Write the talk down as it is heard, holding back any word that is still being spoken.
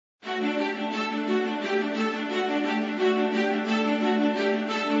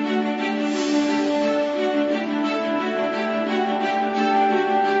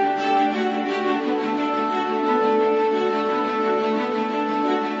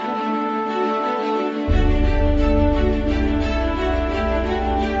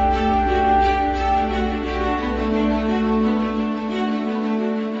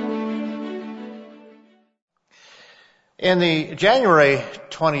In the January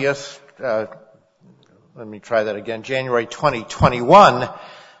 20th, January 2021,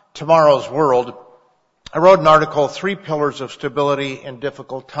 Tomorrow's World, I wrote an article, 3 Pillars of Stability in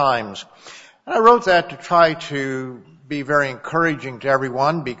Difficult Times. And I wrote that to try to be very encouraging to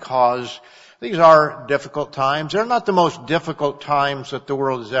everyone because these are difficult times. They're not the most difficult times that the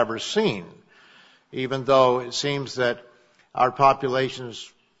world has ever seen, even though it seems that our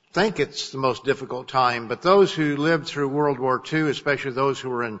populations think it's the most difficult time. But those who lived through World War II, especially those who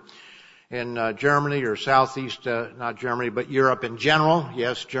were in Germany or Southeast, not Germany, but Europe in general,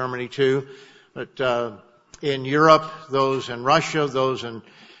 yes, Germany too, but in Europe, those in Russia, those in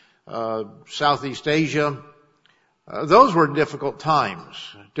Southeast Asia, those were difficult times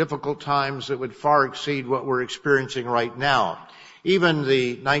that would far exceed what we're experiencing right now. Even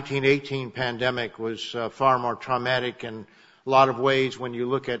the 1918 pandemic was far more traumatic in a lot of ways when you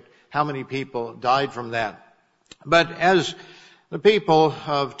look at how many people died from that. But as the people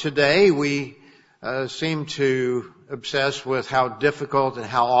of today, we seem to obsess with how difficult and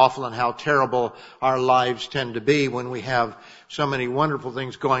how awful and how terrible our lives tend to be when we have so many wonderful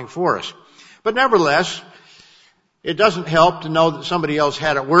things going for us. But nevertheless, it doesn't help to know that somebody else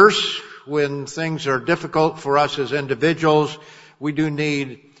had it worse. When things are difficult for us as individuals, we do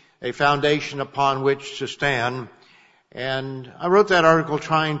need a foundation upon which to stand. And I wrote that article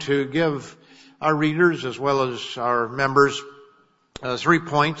trying to give our readers as well as our members 3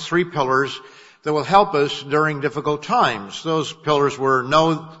 points, 3 pillars that will help us during difficult times. Those pillars were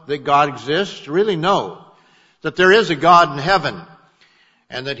know that God exists, really know that there is a God in heaven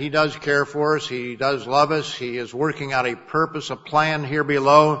and that He does care for us, He does love us, He is working out a purpose, a plan here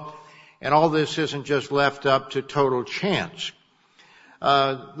below, and all this isn't just left up to total chance.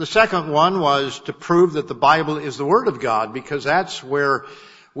 The second one was to prove that the Bible is the Word of God, because that's where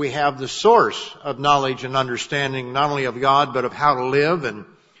we have the source of knowledge and understanding, not only of God, but of how to live and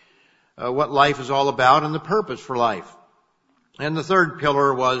what life is all about and the purpose for life. And the third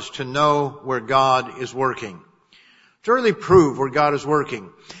pillar was to know where God is working, to really prove where God is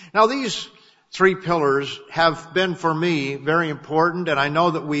working. Now, these 3 pillars have been for me very important, and I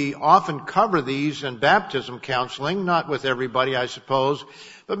know that we often cover these in baptism counseling, not with everybody, I suppose,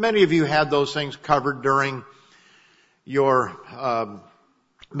 but many of you had those things covered during your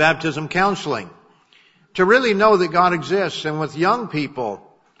baptism counseling. To really know that God exists, and with young people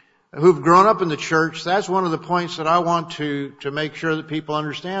who've grown up in the church, that's one of the points that I want to make sure that people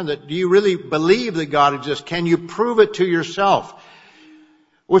understand. That do you really believe that God exists? Can you prove it to yourself?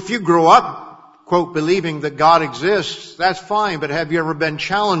 Well, if you grow up, quote, believing that God exists, that's fine, but have you ever been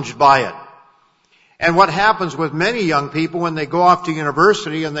challenged by it? And what happens with many young people when they go off to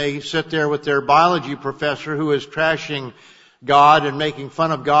university and they sit there with their biology professor who is trashing God and making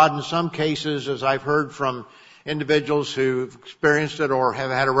fun of God in some cases, as I've heard from individuals who've experienced it or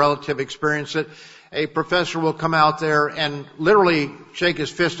have had a relative experience it, a professor will come out there and literally shake his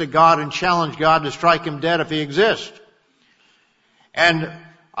fist at God and challenge God to strike him dead if He exists. And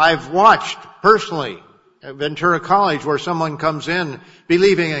I've watched personally at Ventura College where someone comes in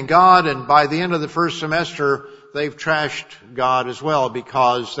believing in God, and by the end of the first semester they've trashed God as well,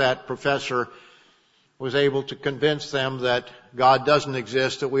 because that professor was able to convince them that God doesn't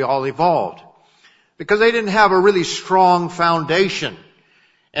exist, that we all evolved. Because they didn't have a really strong foundation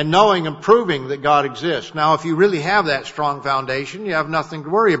in knowing and proving that God exists. Now, if you really have that strong foundation, you have nothing to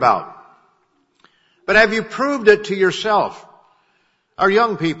worry about. But have you proved it to yourself? Our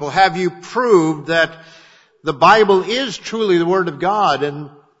young people, have you proved that the Bible is truly the Word of God? And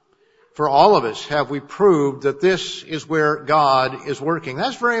for all of us, have we proved that this is where God is working?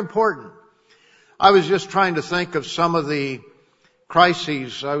 That's very important. I was just trying to think of some of the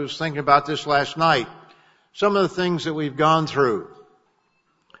crises. I was thinking about this last night. Some of the things that we've gone through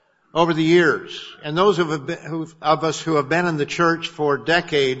over the years. And those of us who have been in the church for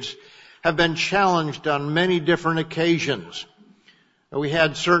decades have been challenged on many different occasions. We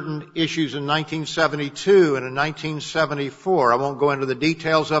had certain issues in 1972 and in 1974. I won't go into the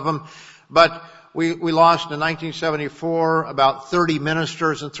details of them, but we lost in 1974 about 30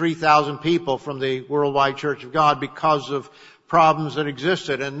 ministers and 3,000 people from the Worldwide Church of God because of problems that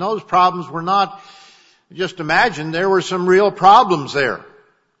existed. And those problems were not just imagined. There were some real problems there.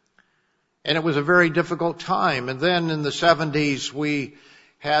 And it was a very difficult time. And then in the 70s, we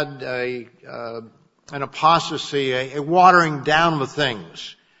had an apostasy, a watering down of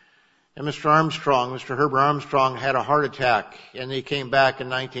things. And Mr. Herbert Armstrong had a heart attack, and he came back in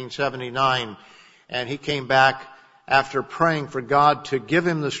 1979. And he came back after praying for God to give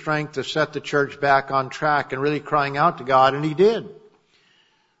him the strength to set the church back on track and really crying out to God, and he did.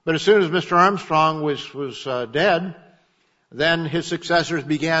 But as soon as Mr. Armstrong was dead, Then his successors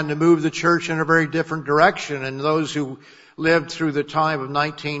began to move the church in a very different direction, and those who lived through the time of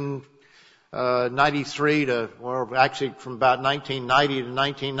 1993 or actually from about 1990 to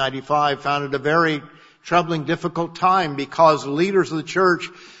 1995 found it a very troubling, difficult time because the leaders of the church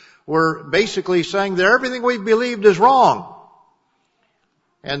were basically saying that everything we've believed is wrong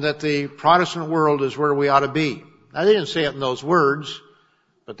and that the Protestant world is where we ought to be. Now, they didn't say it in those words,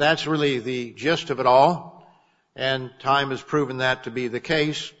 but that's really the gist of it all, and time has proven that to be the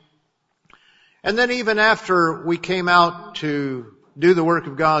case. And then even after we came out to do the work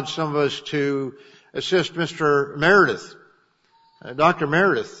of God, some of us to assist Mr. Meredith, Dr.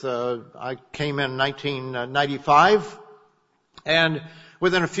 Meredith, I came in 1995, and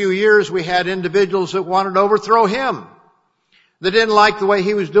within a few years we had individuals that wanted to overthrow him, that didn't like the way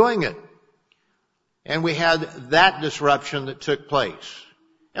he was doing it. And we had that disruption that took place.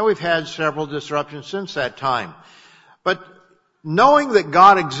 And we've had several disruptions since that time. But knowing that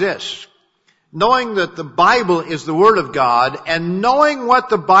God exists, knowing that the Bible is the Word of God, and knowing what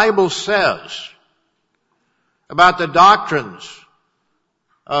the Bible says about the doctrines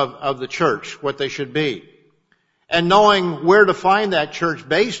of the church, what they should be, and knowing where to find that church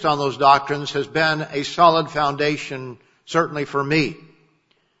based on those doctrines has been a solid foundation, certainly for me.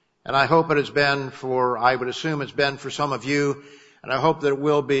 And I hope it has been I would assume it's been for some of you, and I hope that it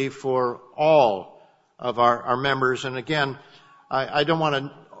will be for all of our members. And again, I don't want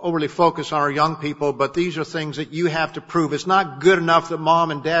to overly focus on our young people, but these are things that you have to prove. It's not good enough that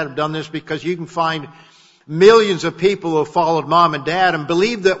mom and dad have done this, because you can find millions of people who have followed mom and dad and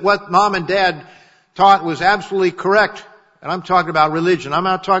believe that what mom and dad taught was absolutely correct. And I'm talking about religion. I'm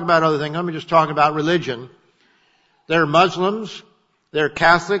not talking about other things. I'm just talking about religion. They're Muslims, they're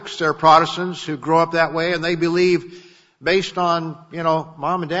Catholics, they're Protestants who grow up that way, and they believe based on,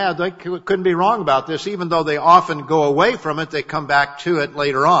 mom and dad, they couldn't be wrong about this. Even though they often go away from it, they come back to it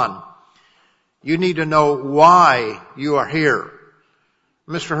later on. You need to know why you are here.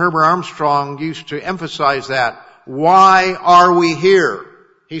 Mr. Herbert Armstrong used to emphasize that. Why are we here?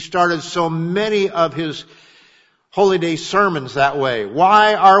 He started so many of his Holy Day sermons that way.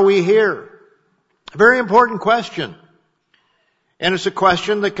 Why are we here? A very important question. And it's a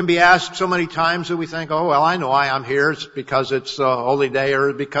question that can be asked so many times that we think, oh, well, I know why I'm here. It's because it's a holy day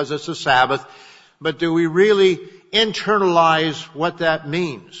or because it's a Sabbath. But do we really internalize what that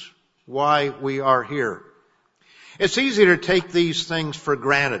means? Why we are here? It's easy to take these things for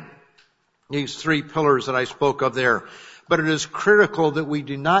granted, these three pillars that I spoke of there. But it is critical that we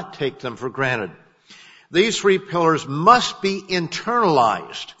do not take them for granted. These three pillars must be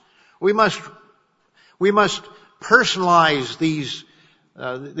internalized. We must personalize these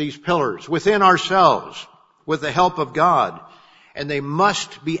pillars within ourselves with the help of God, and they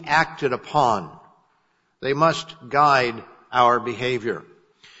must be acted upon. They must guide our behavior.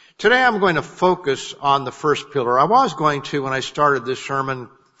 Today I'm going to focus on the first pillar. I was going to, when I started this sermon,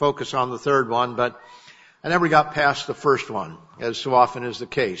 focus on the third one, but I never got past the first one, as so often is the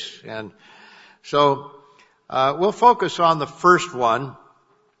case. And so we'll focus on the first one.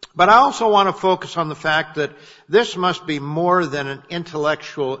 But I also want to focus on the fact that this must be more than an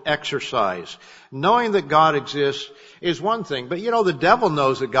intellectual exercise. Knowing that God exists is one thing, but the devil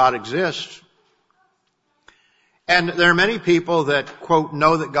knows that God exists. And there are many people that, quote,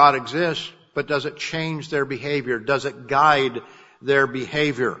 know that God exists, but does it change their behavior? Does it guide their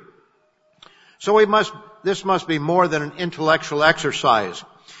behavior? So this must be more than an intellectual exercise.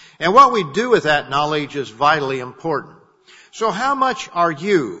 And what we do with that knowledge is vitally important. So how much are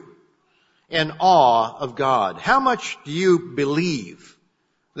you in awe of God? How much do you believe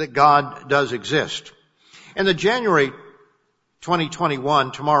that God does exist? In the January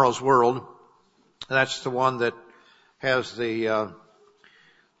 2021 Tomorrow's World, that's the one that has the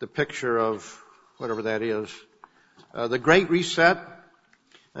picture of whatever that is, the Great Reset,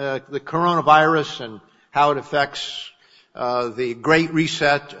 the coronavirus and how it affects the Great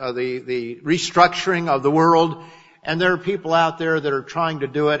Reset, the restructuring of the world. And there are people out there that are trying to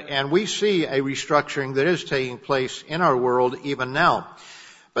do it, and we see a restructuring that is taking place in our world even now.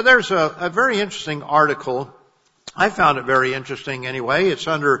 But there's a very interesting article. I found it very interesting anyway. It's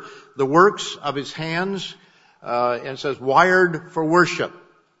under the works of his hands, and it says, Wired for Worship.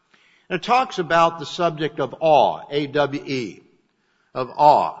 And it talks about the subject of awe, A-W-E, of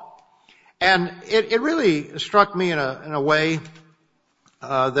awe. And it really struck me in a way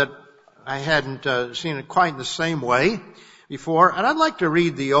that I hadn't seen it quite in the same way before. And I'd like to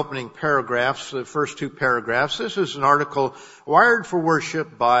read the opening paragraphs, the first two paragraphs. This is an article, Wired for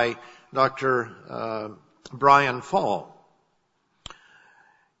Worship, by Dr. Brian Fall.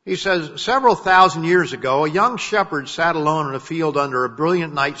 He says, several thousand years ago, a young shepherd sat alone in a field under a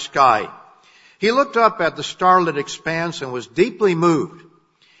brilliant night sky. He looked up at the starlit expanse and was deeply moved.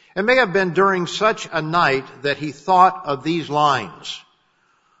 It may have been during such a night that he thought of these lines.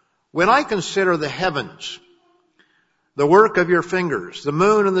 When I consider the heavens, the work of your fingers, the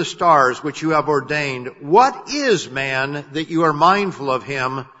moon and the stars which you have ordained, what is man that you are mindful of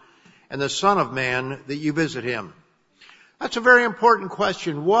him, and the Son of Man that you visit him? That's a very important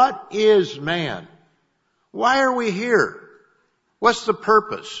question. What is man? Why are we here? What's the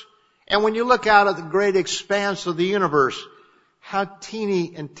purpose? And when you look out at the great expanse of the universe, how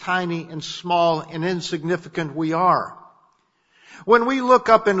teeny and tiny and small and insignificant we are. When we look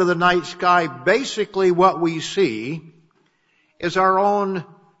up into the night sky, basically what we see is our own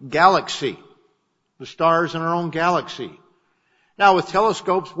galaxy, the stars in our own galaxy. Now with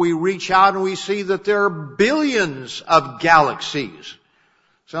telescopes we reach out and we see that there are billions of galaxies.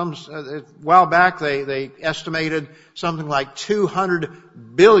 A while back they estimated something like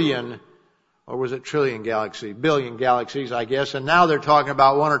 200 billion, or was it trillion galaxies? Billion galaxies, I guess. And now they're talking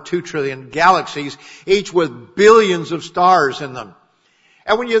about 1 or 2 trillion galaxies, each with billions of stars in them.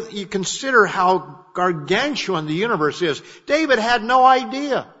 And when you consider how gargantuan the universe is, David had no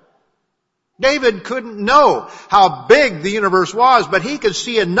idea. David couldn't know how big the universe was, but he could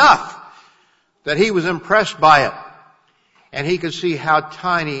see enough that he was impressed by it. And he could see how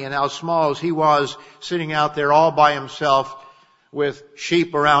tiny and how small he was sitting out there all by himself with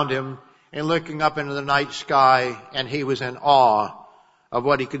sheep around him and looking up into the night sky, and he was in awe of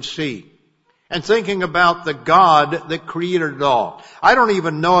what he could see. And thinking about the God that created it all. I don't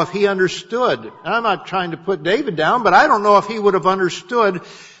even know if he understood, and I'm not trying to put David down, but I don't know if he would have understood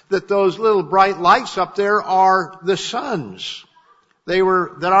that those little bright lights up there are the suns.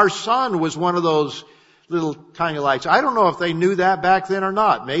 That our sun was one of those little tiny lights. I don't know if they knew that back then or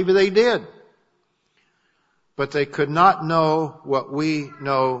not. Maybe they did. But they could not know what we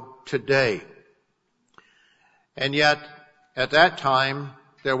know today. And yet, at that time,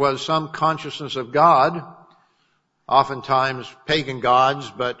 there was some consciousness of God, oftentimes pagan gods,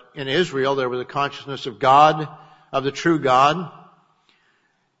 but in Israel there was a consciousness of God, of the true God.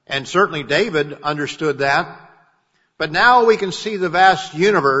 And certainly David understood that. But now we can see the vast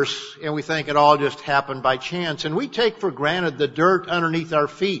universe and we think it all just happened by chance. And we take for granted the dirt underneath our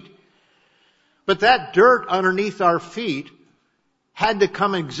feet. But that dirt underneath our feet had to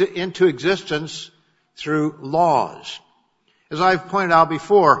come into existence through laws. As I've pointed out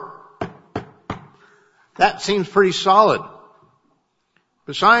before, that seems pretty solid.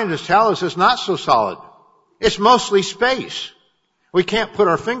 But scientists tell us it's not so solid. It's mostly space. We can't put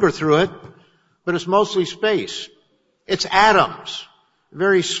our finger through it, but it's mostly space. It's atoms,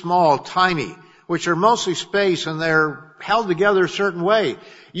 very small, tiny, which are mostly space, and they're held together a certain way.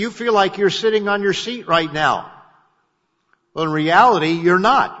 You feel like you're sitting on your seat right now. Well, in reality, you're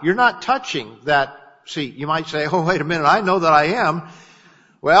not. You're not touching that seat. You might say, oh, wait a minute, I know that I am.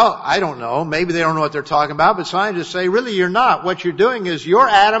 Well, I don't know. Maybe they don't know what they're talking about, but scientists say, really, you're not. What you're doing is your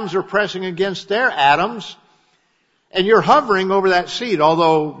atoms are pressing against their atoms, and you're hovering over that seat,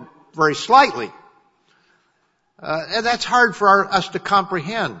 although very slightly. And that's hard for us to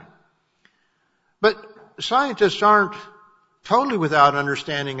comprehend. But scientists aren't totally without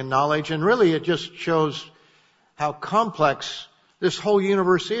understanding and knowledge, and really it just shows how complex this whole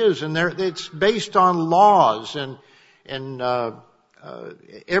universe is. And it's based on laws and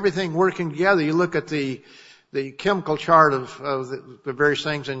everything working together. You look at the chemical chart of the various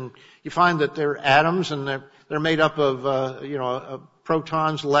things, and you find that they're atoms, and they're made up of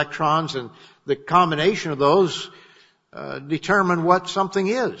protons, electrons, and the combination of those determine what something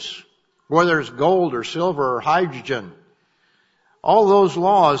is, whether it's gold or silver or hydrogen. All those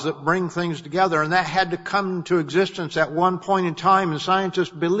laws that bring things together, and that had to come into existence at one point in time, and scientists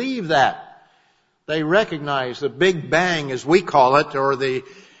believe that. They recognize the Big Bang, as we call it, or the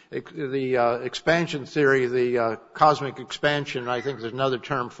expansion theory, the cosmic expansion, I think there's another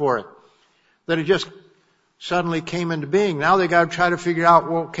term for it, that it just suddenly came into being. Now they got to try to figure out,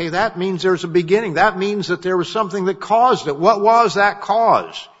 well, okay, that means there's a beginning. That means that there was something that caused it. What was that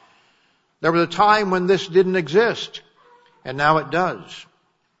cause? There was a time when this didn't exist, and now it does.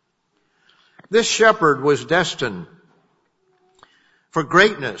 This shepherd was destined for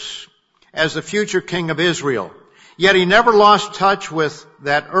greatness as the future king of Israel. Yet he never lost touch with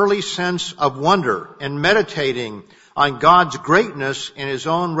that early sense of wonder and meditating on God's greatness in his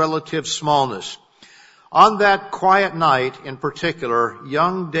own relative smallness. On that quiet night in particular,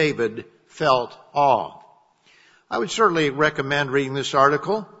 young David felt awe. I would certainly recommend reading this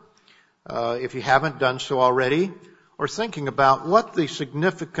article, if you haven't done so already, or thinking about what the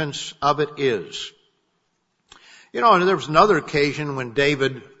significance of it is. You know, and there was another occasion when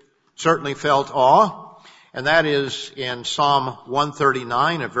David certainly felt awe, and that is in Psalm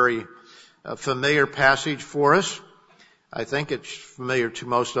 139, a very familiar passage for us. I think it's familiar to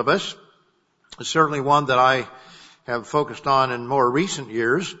most of us. It's certainly one that I have focused on in more recent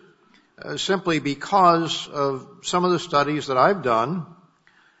years, simply because of some of the studies that I've done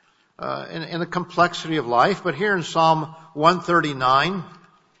in the complexity of life. But here in Psalm 139,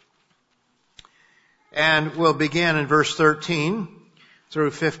 and we'll begin in verse 13 through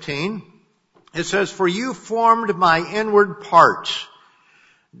 15, it says, "For you formed my inward parts."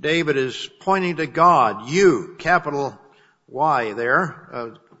 David is pointing to God. You, capital Y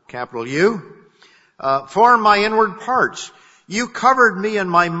there, capital U, formed my inward parts. You covered me in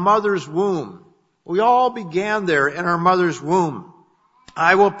my mother's womb. We all began there in our mother's womb.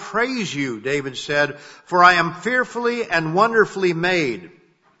 I will praise you, David said, for I am fearfully and wonderfully made.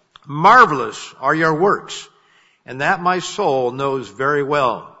 Marvelous are your works, and that my soul knows very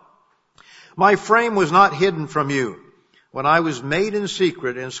well. My frame was not hidden from you when I was made in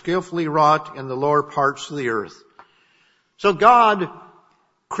secret and skillfully wrought in the lower parts of the earth. So God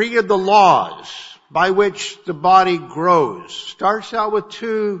created the laws by which the body grows. Starts out with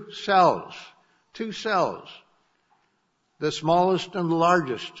two cells, the smallest and the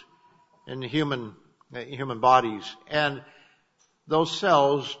largest in human bodies. And those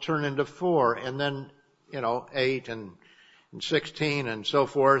cells turn into 4, and then, 8 and 16 and so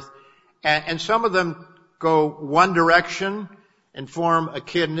forth. And some of them go one direction and form a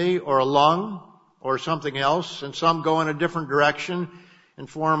kidney or a lung or something else, and some go in a different direction and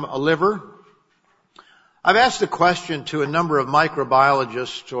form a liver. I've asked the question to a number of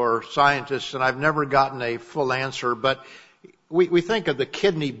microbiologists or scientists, and I've never gotten a full answer, but we think of the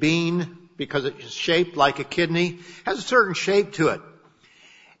kidney bean because it's shaped like a kidney. It has a certain shape to it.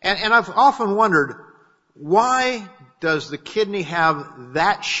 And I've often wondered, why does the kidney have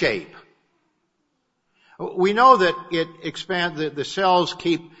that shape? We know that it expands, the cells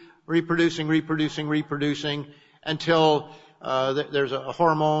keep reproducing until there's a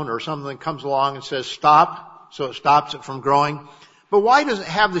hormone or something that comes along and says stop, so it stops it from growing. But why does it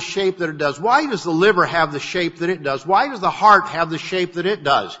have the shape that it does? Why does the liver have the shape that it does? Why does the heart have the shape that it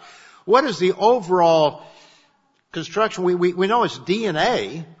does? What is the overall construction? We know it's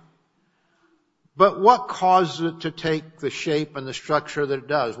DNA, but what causes it to take the shape and the structure that it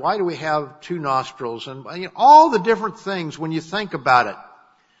does? Why do we have 2 nostrils? And all the different things when you think about it,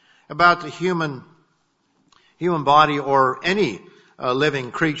 about the human body or any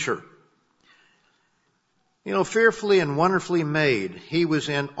living creature. Fearfully and wonderfully made. He was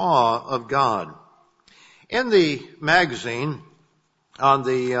in awe of God. In the magazine, on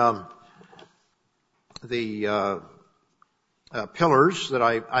the pillars that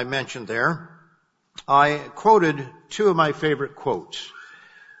I mentioned there, I quoted 2 of my favorite quotes.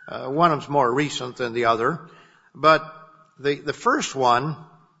 One of them's more recent than the other, but the first one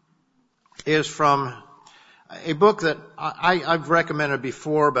is from a book that I've recommended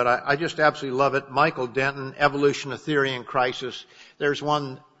before, but I just absolutely love it. Michael Denton, Evolution, a Theory in Crisis. There's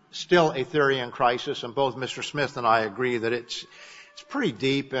one, Still a Theory in Crisis, and both Mr. Smith and I agree that it's pretty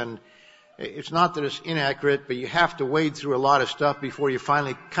deep, and it's not that it's inaccurate, but you have to wade through a lot of stuff before you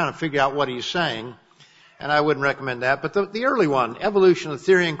finally kind of figure out what he's saying, and I wouldn't recommend that. But the early one, Evolution, a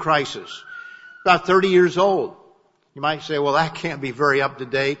Theory in Crisis, about 30 years old. You might say, well, that can't be very up to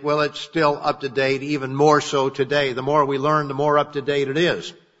date. Well, it's still up to date, even more so today. The more we learn, the more up to date it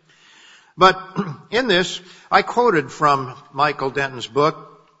is. But in this, I quoted from Michael Denton's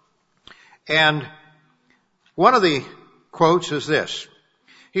book, and one of the quotes is this.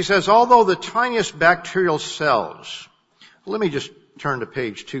 He says, although the tiniest bacterial cells, let me just turn to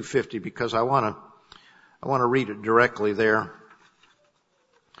page 250 because I want to read it directly there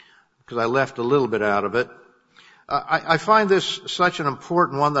because I left a little bit out of it. I find this such an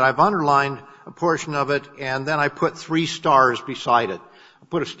important one that I've underlined a portion of it, and then I put 3 stars beside it. I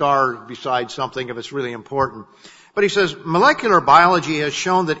put a star beside something if it's really important. But he says, molecular biology has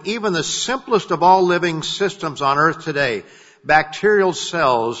shown that even the simplest of all living systems on Earth today, bacterial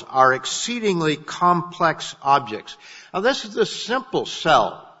cells, are exceedingly complex objects. Now this is the simple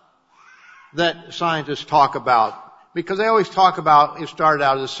cell that scientists talk about, because they always talk about it started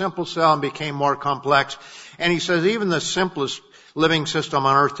out as a simple cell and became more complex. And he says even the simplest living system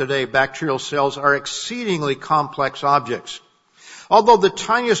on Earth today, bacterial cells, are exceedingly complex objects. Although the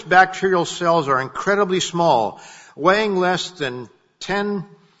tiniest bacterial cells are incredibly small, weighing less than 10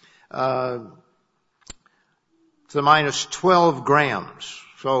 to the minus 12 grams.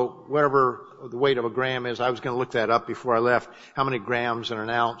 So whatever the weight of a gram is. I was going to look that up before I left. How many grams in an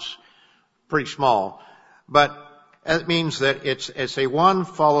ounce? Pretty small. But it means that it's a 1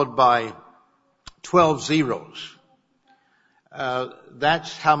 followed by 12 zeros.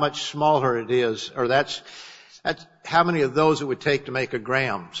 That's how much smaller it is, or that's how many of those it would take to make a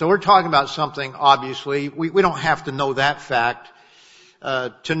gram. So we're talking about something, obviously, we don't have to know that fact,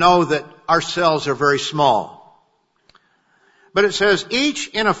 to know that our cells are very small. But it says each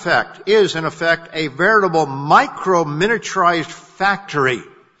is in effect a veritable micro-miniaturized factory.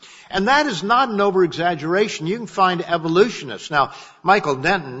 And that is not an over-exaggeration. You can find evolutionists. Now, Michael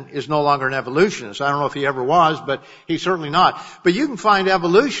Denton is no longer an evolutionist. I don't know if he ever was, but he's certainly not. But you can find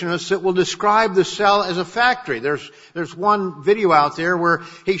evolutionists that will describe the cell as a factory. There's one video out there where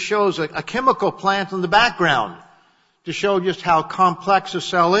he shows a chemical plant in the background to show just how complex a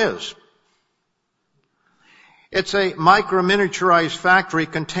cell is. It's a micro-miniaturized factory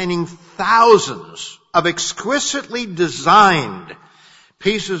containing thousands of exquisitely designed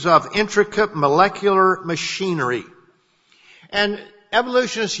pieces of intricate molecular machinery. And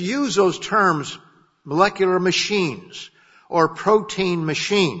evolutionists use those terms, molecular machines or protein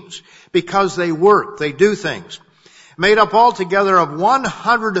machines, because they work, they do things. Made up altogether of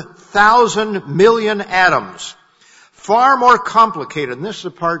 100,000 million atoms. Far more complicated, and this is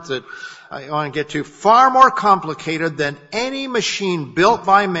the part that I want to get to, far more complicated than any machine built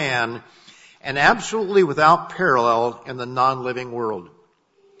by man, and absolutely without parallel in the non-living world.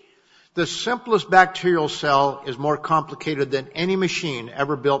 The simplest bacterial cell is more complicated than any machine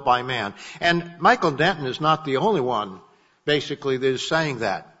ever built by man. And Michael Denton is not the only one, basically, that is saying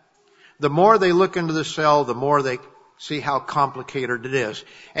that. The more they look into the cell, the more they see how complicated it is.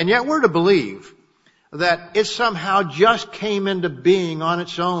 And yet we're to believe that it somehow just came into being on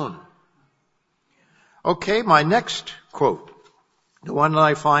its own. Okay, my next quote, the one that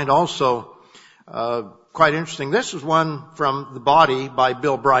I find also quite interesting. This is one from The Body by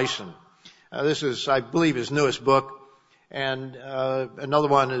Bill Bryson. This is, I believe, his newest book. And another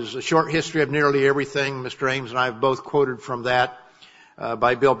one is A Short History of Nearly Everything. Mr. Ames and I have both quoted from that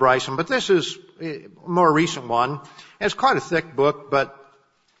by Bill Bryson. But this is a more recent one. It's quite a thick book, but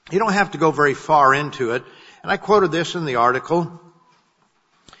you don't have to go very far into it. And I quoted this in the article.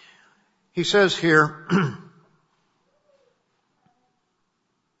 He says here,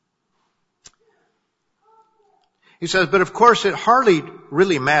 he says, but of course it hardly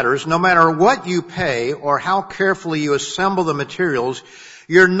really matters. No matter what you pay or how carefully you assemble the materials,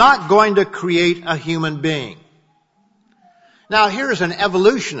 you're not going to create a human being. Now here's an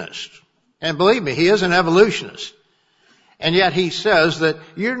evolutionist. And believe me, he is an evolutionist. And yet he says that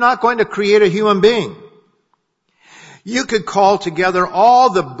you're not going to create a human being. You could call together all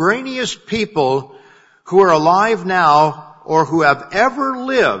the brainiest people who are alive now or who have ever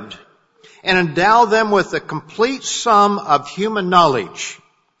lived and endow them with the complete sum of human knowledge.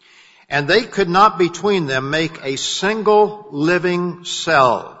 And they could not between them make a single living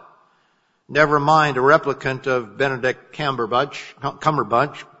cell. Never mind a replicant of Benedict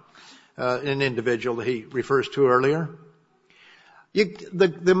Cumberbatch, an individual that he refers to earlier.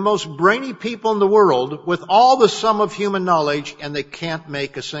 The most brainy people in the world with all the sum of human knowledge, and they can't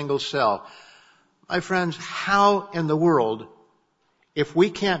make a single cell. My friends, how in the world, if we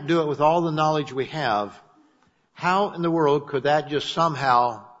can't do it with all the knowledge we have, how in the world could that just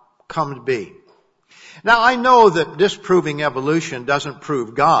somehow come to be? Now I know that disproving evolution doesn't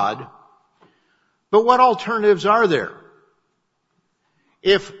prove God, but what alternatives are there?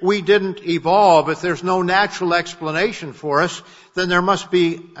 If we didn't evolve, if there's no natural explanation for us, then there must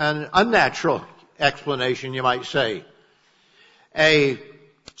be an unnatural explanation, you might say. A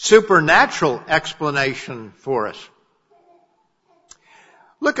supernatural explanation for us.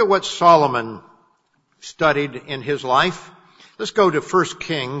 Look at what Solomon studied in his life. Let's go to 1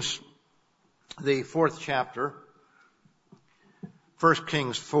 Kings, the 4th chapter. 1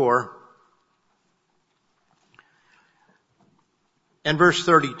 Kings 4. And verse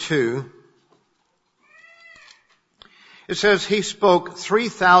 32, it says, he spoke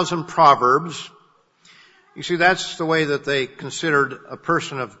 3,000 proverbs. You see, that's the way that they considered a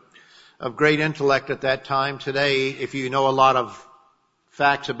person of great intellect at that time. Today, if you know a lot of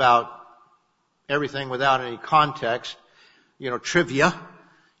facts about everything without any context, trivia,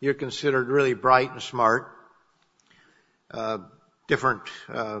 you're considered really bright and smart.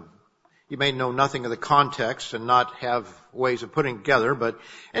 You may know nothing of the context and not have ways of putting together. But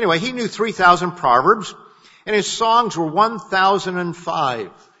anyway, he knew 3,000 proverbs, and his songs were 1,005.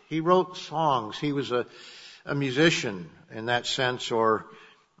 He wrote songs. He was a musician in that sense, or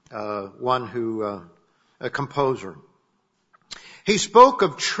a composer. He spoke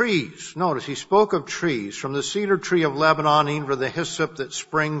of trees. Notice, he spoke of trees, from the cedar tree of Lebanon, even to the hyssop that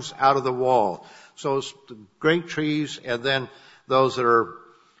springs out of the wall. So it's the great trees, and then those that are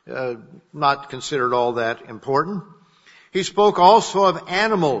not considered all that important. He spoke also of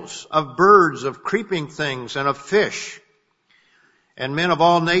animals, of birds, of creeping things, and of fish, and men of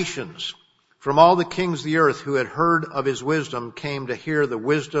all nations. From all the kings of the earth who had heard of his wisdom came to hear the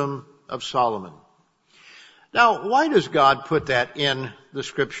wisdom of Solomon. Now, why does God put that in the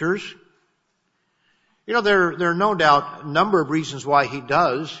scriptures? You know, there are no doubt a number of reasons why he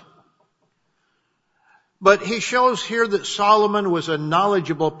does. But he shows here that Solomon was a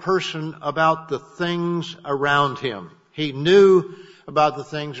knowledgeable person about the things around him. He knew about the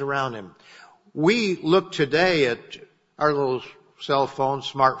things around him. We look today at our little cell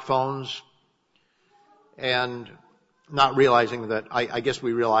phones, smartphones, and not realizing that, I guess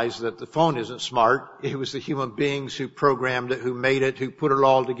we realize that the phone isn't smart. It was the human beings who programmed it, who made it, who put it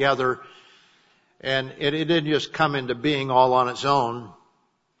all together. And it didn't just come into being all on its own.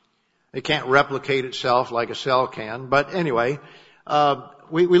 It can't replicate itself like a cell can. But anyway,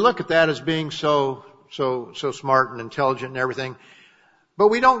 we look at that as being so smart and intelligent and everything. But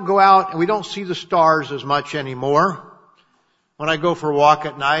we don't go out and we don't see the stars as much anymore. When I go for a walk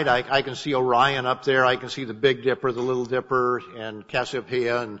at night, I can see Orion up there. I can see the Big Dipper, the Little Dipper, and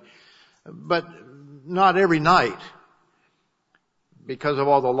Cassiopeia, but not every night. Because of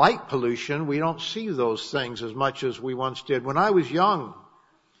all the light pollution, we don't see those things as much as we once did. When I was young,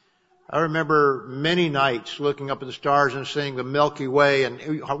 I remember many nights looking up at the stars and seeing the Milky Way,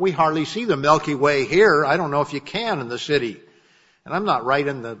 and we hardly see the Milky Way here. I don't know if you can in the city. And I'm not right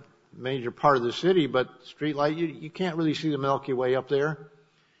in the major part of the city, but street light, you can't really see the Milky Way up there.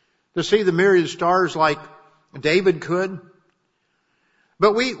 To see the myriad stars like David could.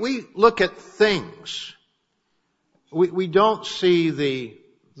 But we look at things. We don't see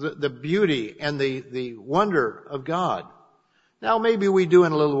the beauty and the wonder of God. Now maybe we do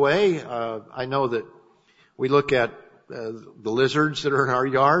in a little way. I know that we look at the lizards that are in our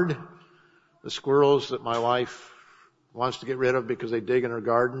yard, the squirrels that my wife wants to get rid of because they dig in her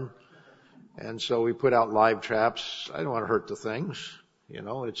garden. And so we put out live traps. I don't want to hurt the things. You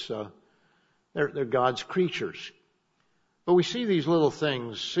know, they're God's creatures. But we see these little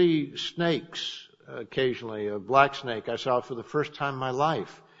things, see snakes occasionally. A black snake I saw for the first time in my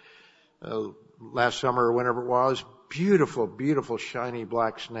life. Last summer or whenever it was. Beautiful, beautiful, shiny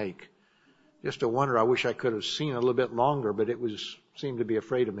black snake. Just a wonder. I wish I could have seen it a little bit longer, but it seemed to be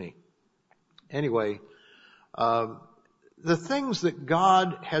afraid of me. Anyway, the things that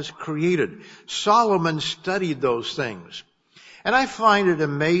God has created. Solomon studied those things. And I find it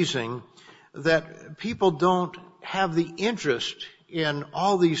amazing that people don't have the interest in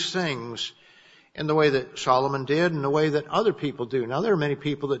all these things in the way that Solomon did and the way that other people do. Now, there are many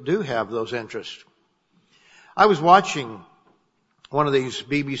people that do have those interests. I was watching one of these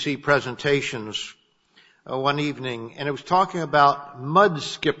BBC presentations one evening, and it was talking about mud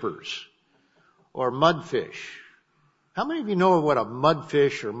skippers or mudfish. How many of you know what a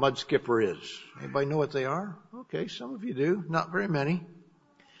mudfish or mud skipper is? Anybody know what they are? Okay, some of you do. Not very many.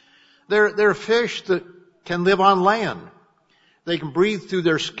 They're fish that can live on land. They can breathe through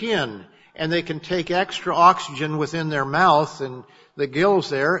their skin, and they can take extra oxygen within their mouth and the gills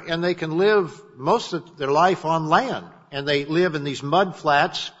there, and they can live most of their life on land. And they live in these mud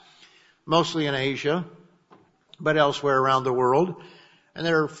flats, mostly in Asia, but elsewhere around the world. And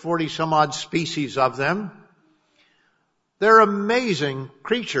there are 40 some odd species of them. They're amazing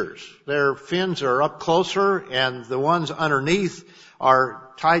creatures. Their fins are up closer, and the ones underneath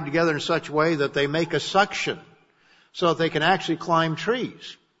are tied together in such a way that they make a suction so that they can actually climb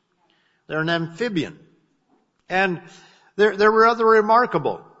trees. They're an amphibian. And they're rather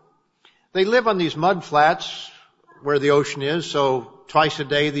remarkable. They live on these mud flats where the ocean is, so twice a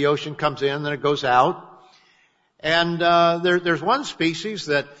day the ocean comes in, then it goes out. And there's one species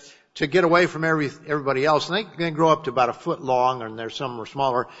that, to get away from everybody else, and they can grow up to about a foot long, and there's some are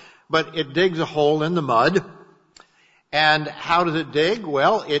smaller, but it digs a hole in the mud. And how does it dig?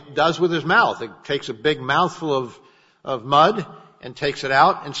 Well, it does with his mouth. It takes a big mouthful of mud and takes it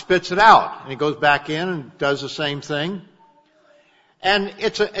out and spits it out. And he goes back in and does the same thing. And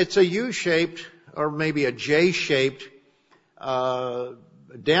it's a U-shaped or maybe a J-shaped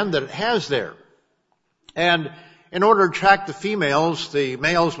den that it has there. And in order to attract the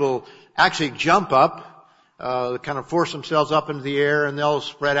males will actually jump up, kind of force themselves up into the air, and they'll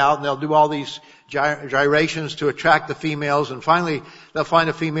spread out and they'll do all these gyrations to attract the females, and finally they'll find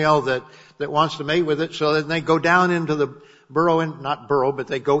a female that wants to mate with it, so then they go down into the burrow, but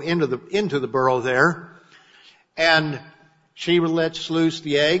they go into the burrow there, and She lets loose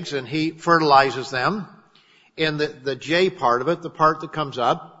the eggs and he fertilizes them in the J part of it, the part that comes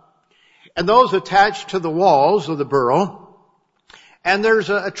up. And those attach to the walls of the burrow. And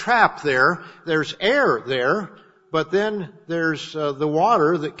there's a trap there. There's air there. But then there's the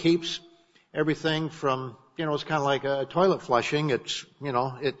water that keeps everything from, it's kind of like a toilet flushing. It's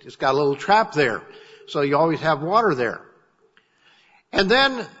got a little trap there. So you always have water there. And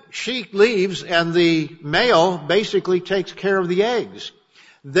then she leaves and the male basically takes care of the eggs.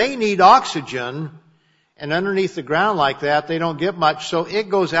 They need oxygen, and underneath the ground like that, they don't get much. So it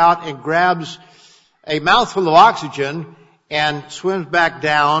goes out and grabs a mouthful of oxygen and swims back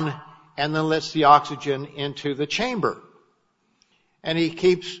down and then lets the oxygen into the chamber. And he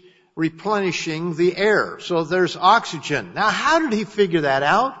keeps replenishing the air. So there's oxygen. Now, how did he figure that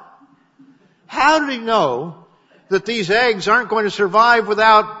out? How did he know that these eggs aren't going to survive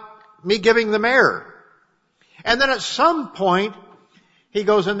without me giving them air? And then at some point, he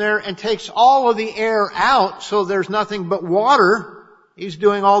goes in there and takes all of the air out so there's nothing but water. He's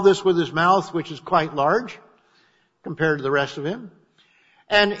doing all this with his mouth, which is quite large compared to the rest of him.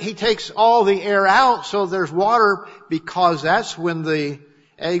 And he takes all the air out so there's water, because that's when the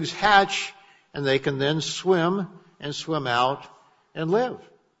eggs hatch and they can then swim and swim out and live.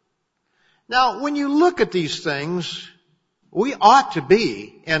 Now, when you look at these things, we ought to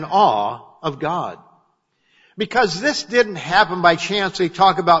be in awe of God. Because this didn't happen by chance. They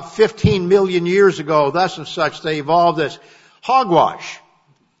talk about 15 million years ago, thus and such, they evolved this. Hogwash.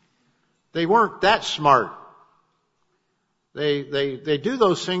 They weren't that smart. They do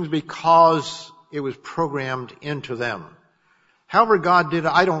those things because it was programmed into them. However God did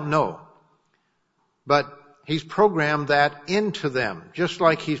it, I don't know. But He's programmed that into them, just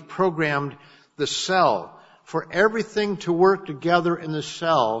like He's programmed the cell for everything to work together in the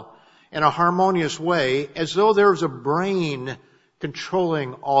cell in a harmonious way, as though there was a brain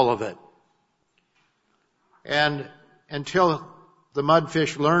controlling all of it. And until the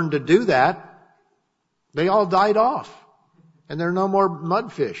mudfish learned to do that, they all died off. And there are no more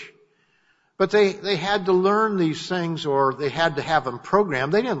mudfish. But they had to learn these things, or they had to have them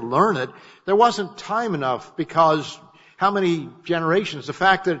programmed. They didn't learn it. There wasn't time enough, because how many generations? The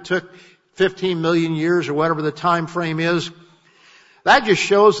fact that it took 15 million years or whatever the time frame is, that just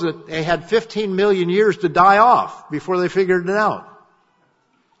shows that they had 15 million years to die off before they figured it out.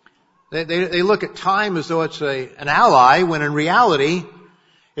 They look at time as though it's an ally, when in reality,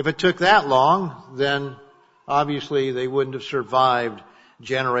 if it took that long, then obviously they wouldn't have survived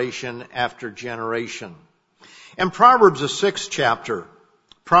generation after generation. And Proverbs, the 6th chapter,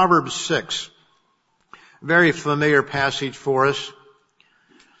 Proverbs 6, very familiar passage for us.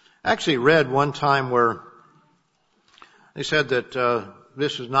 I actually read one time where they said that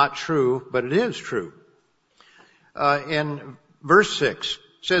this is not true, but it is true. In verse 6, it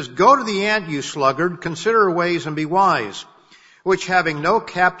says, "Go to the ant, you sluggard, consider her ways and be wise, which having no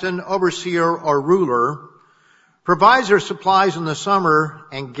captain, overseer, or ruler, provides her supplies in the summer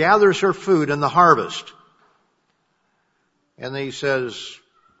and gathers her food in the harvest." And then he says,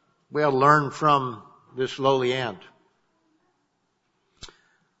 we ought to learn from this lowly ant.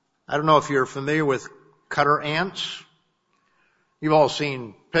 I don't know if you're familiar with cutter ants. You've all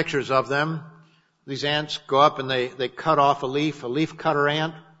seen pictures of them. These ants go up and they cut off a leaf cutter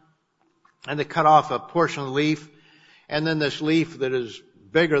ant, and they cut off a portion of the leaf, and then this leaf that is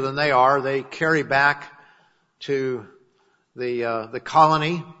bigger than they are, they carry back to the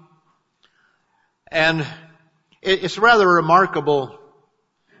colony. And it's a rather remarkable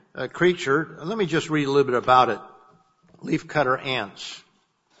creature. Let me just read a little bit about it. Leafcutter ants.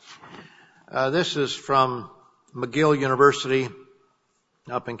 This is from McGill University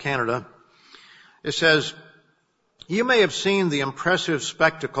up in Canada. It says, "You may have seen the impressive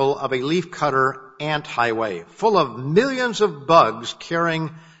spectacle of a leafcutter ant highway full of millions of bugs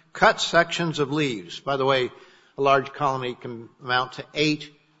carrying cut sections of leaves." By the way, a large colony can amount to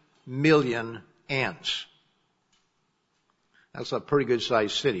 8 million ants. That's a pretty good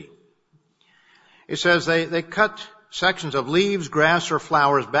sized city. It says they cut sections of leaves, grass, or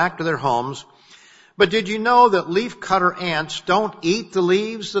flowers back to their homes. But did you know that leafcutter ants don't eat the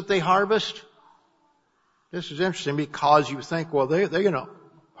leaves that they harvest? This is interesting, because you think, well, they're going to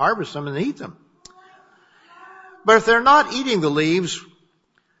harvest them and eat them. But if they're not eating the leaves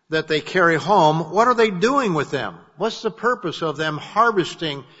that they carry home, what are they doing with them? What's the purpose of them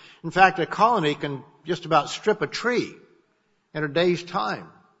harvesting? In fact, a colony can just about strip a tree in a day's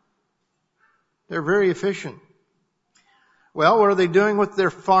time. They're very efficient. Well, what are they doing with their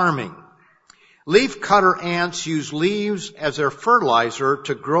farming? Leafcutter ants use leaves as their fertilizer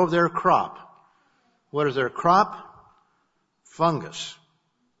to grow their crop. What is their crop? fungus.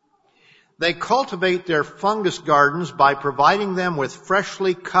 They cultivate their fungus gardens by providing them with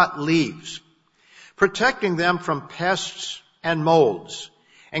freshly cut leaves, protecting them from pests and molds,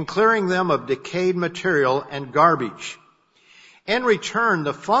 and clearing them of decayed material and garbage. In return,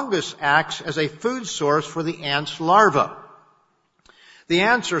 the fungus acts as a food source for the ant's larva. The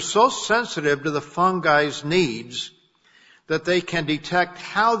ants are so sensitive to the fungi's needs that they can detect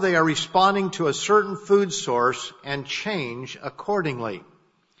how they are responding to a certain food source and change accordingly.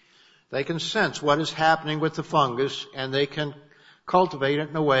 They can sense what is happening with the fungus, and they can cultivate it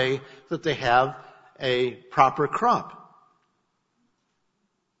in a way that they have a proper crop.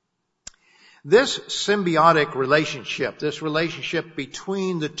 This symbiotic relationship, this relationship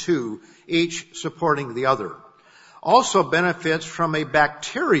between the two, each supporting the other, also benefits from a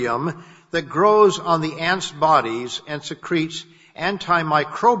bacterium that grows on the ants' bodies and secretes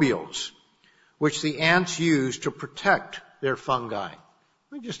antimicrobials, which the ants use to protect their fungi.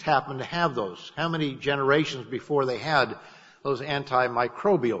 We just happen to have those. How many generations before they had those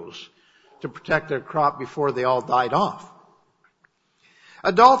antimicrobials to protect their crop before they all died off?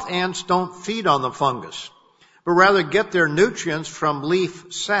 Adult ants don't feed on the fungus, but rather get their nutrients from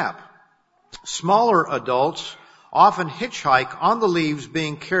leaf sap. Smaller adults often hitchhike on the leaves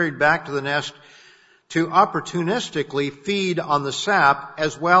being carried back to the nest to opportunistically feed on the sap,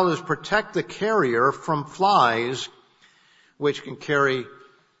 as well as protect the carrier from flies, which can carry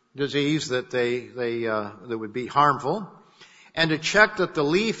disease that that would be harmful, and to check that the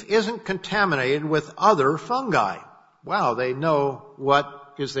leaf isn't contaminated with other fungi. Wow, they know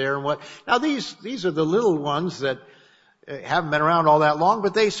what is there and what. Now these are the little ones that haven't been around all that long,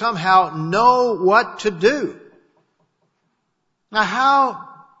 but they somehow know what to do. Now how,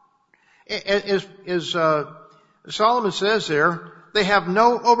 as Solomon says there, they have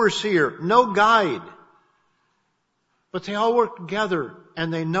no overseer, no guide, but they all work together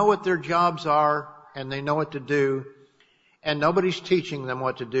and they know what their jobs are and they know what to do, and nobody's teaching them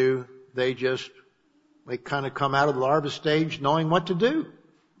what to do. They kind of come out of the larva stage knowing what to do,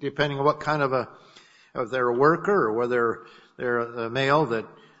 depending on what kind of if they're a worker or whether they're a male that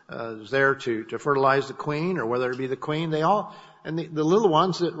is there to fertilize the queen, or whether it be the queen. And the little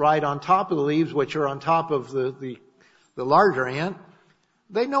ones that ride on top of the leaves, which are on top of the larger ant,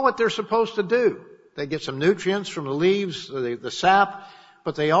 they know what they're supposed to do. They get some nutrients from the leaves, the sap,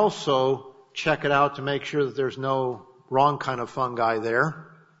 but they also check it out to make sure that there's no wrong kind of fungi there,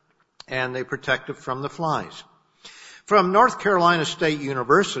 and they protect it from the flies. From North Carolina State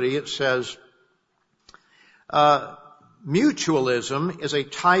University, it says, mutualism is a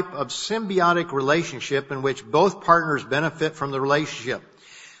type of symbiotic relationship in which both partners benefit from the relationship.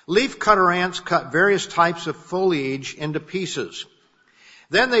 Leafcutter ants cut various types of foliage into pieces.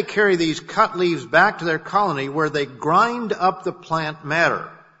 Then they carry these cut leaves back to their colony where they grind up the plant matter.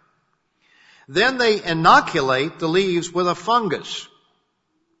 Then they inoculate the leaves with a fungus.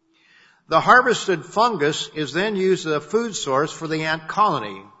 The harvested fungus is then used as a food source for the ant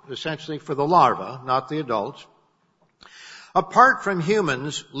colony, essentially for the larvae, not the adults. Apart from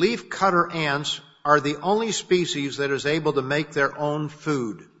humans, leafcutter ants are the only species that is able to make their own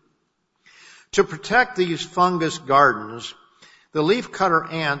food. To protect these fungus gardens, the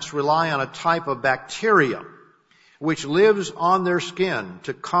leafcutter ants rely on a type of bacteria which lives on their skin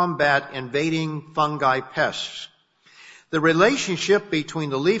to combat invading fungi pests. The relationship between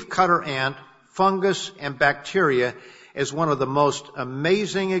the leafcutter ant, fungus, and bacteria is one of the most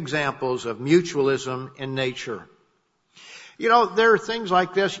amazing examples of mutualism in nature. You know, there are things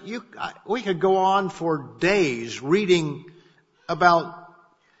like this. We could go on for days reading about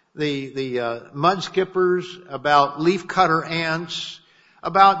the mud skippers, about leafcutter ants,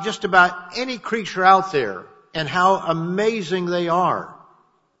 about just about any creature out there and how amazing they are.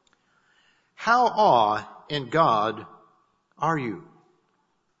 How awe in God are you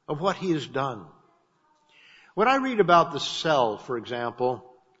of what He has done? When I read about the cell, for example,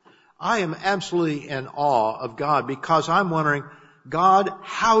 I am absolutely in awe of God, because I'm wondering, God,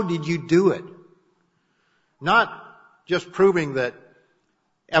 how did you do it? Not just proving that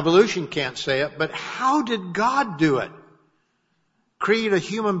evolution can't say it, but how did God do it? Create a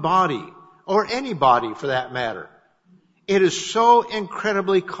human body, or any body for that matter. It is so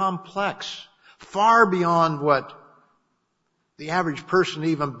incredibly complex, far beyond what the average person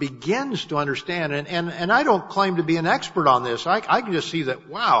even begins to understand. And I don't claim to be an expert on this. I can just see that,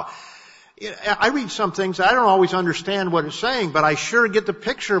 wow. I read some things, I don't always understand what it's saying, but I sure get the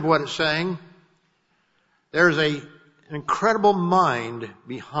picture of what it's saying. There's an incredible mind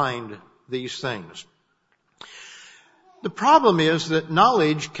behind these things. The problem is that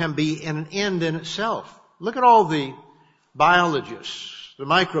knowledge can be an end in itself. Look at all the biologists, the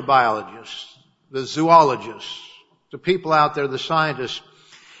microbiologists, the zoologists, the people out there, the scientists,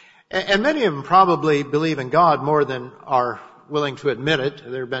 and many of them probably believe in God more than are willing to admit it.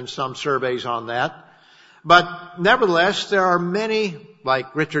 There have been some surveys on that. But nevertheless, there are many,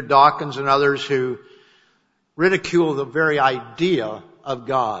 like Richard Dawkins and others, who ridicule the very idea of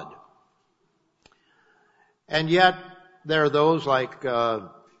God. And yet, there are those like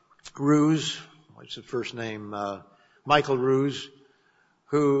Ruse, what's his first name? Michael Ruse,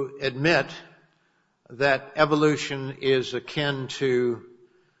 who admit that evolution is akin to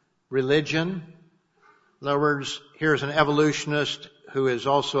religion. In other words, here's an evolutionist who is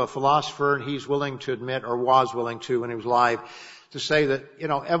also a philosopher, and he's willing to admit, or was willing to when he was alive, to say that,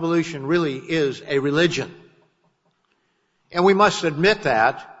 evolution really is a religion. And we must admit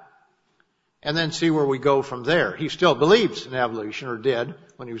that, and then see where we go from there. He still believes in evolution, or did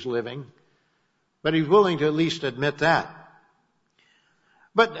when he was living, but he's willing to at least admit that.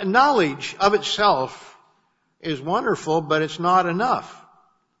 But knowledge of itself is wonderful, but it's not enough.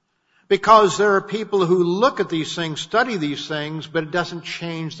 Because there are people who look at these things, study these things, but it doesn't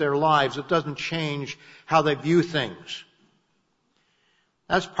change their lives. It doesn't change how they view things.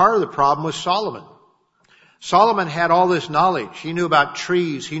 That's part of the problem with Solomon. Solomon had all this knowledge. He knew about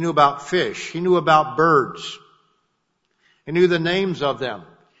trees. He knew about fish. He knew about birds. He knew the names of them.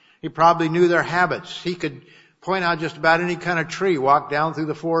 He probably knew their habits. He could point out just about any kind of tree, walk down through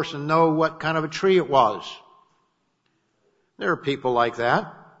the forest and know what kind of a tree it was. There are people like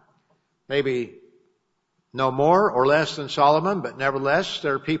that. Maybe no more or less than Solomon, but nevertheless,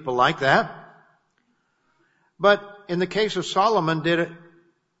 there are people like that. But in the case of Solomon, did it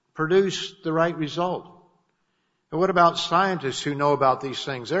produce the right result? And what about scientists who know about these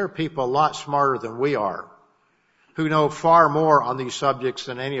things? There are people a lot smarter than we are, who know far more on these subjects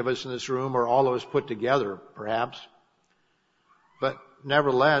than any of us in this room, or all of us put together, perhaps. But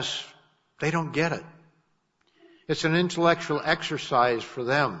nevertheless, they don't get it. It's an intellectual exercise for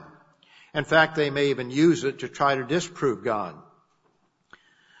them. In fact, they may even use it to try to disprove God.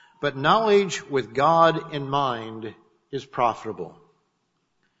 But knowledge with God in mind is profitable.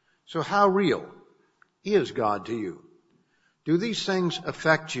 So how real is God to you? Do these things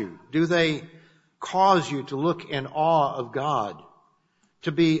affect you? Do they cause you to look in awe of God,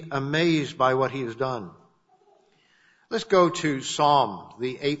 to be amazed by what He has done? Let's go to Psalm,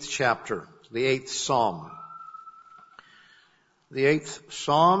 the 8th chapter, the 8th Psalm. The 8th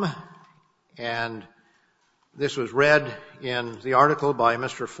Psalm, and this was read in the article by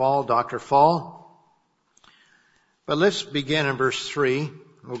Mr. Fall, Dr. Fall. But let's begin in verse 3.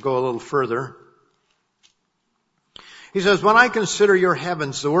 We'll go a little further. He says, "When I consider your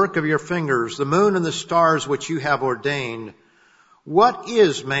heavens, the work of your fingers, the moon and the stars which you have ordained, what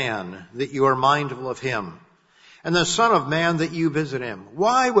is man that you are mindful of him, and the son of man that you visit him?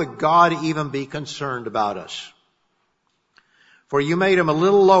 Why would God even be concerned about us? For you made him a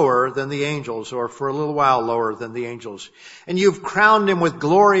little lower than the angels," or for a little while lower than the angels, "and you've crowned him with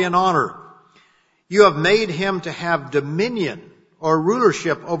glory and honor. You have made him to have dominion," or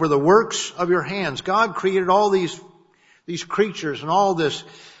rulership, "over the works of your hands." God created all these creatures and all this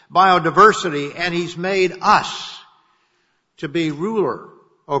biodiversity, and He's made us to be ruler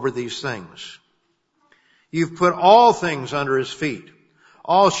over these things. You've put all things under His feet,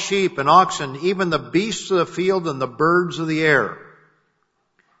 all sheep and oxen, even the beasts of the field and the birds of the air,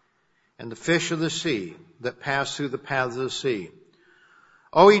 and the fish of the sea that pass through the paths of the sea.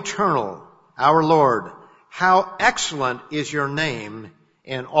 O eternal, our Lord, how excellent is your name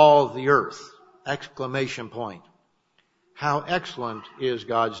in all the earth! Exclamation point. How excellent is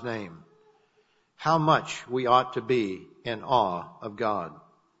God's name. How much we ought to be in awe of God.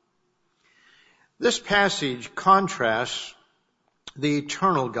 This passage contrasts the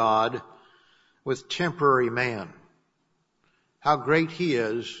eternal God with temporary man. How great He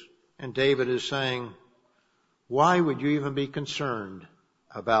is, and David is saying, why would you even be concerned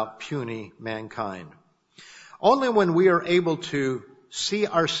about puny mankind? Only when we are able to see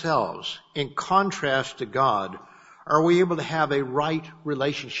ourselves in contrast to God are we able to have a right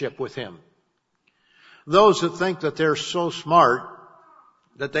relationship with Him. Those that think that they're so smart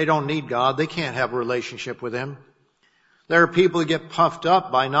that they don't need God, they can't have a relationship with Him. There are people who get puffed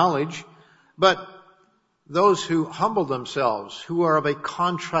up by knowledge, but those who humble themselves, who are of a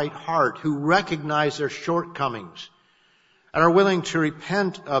contrite heart, who recognize their shortcomings and are willing to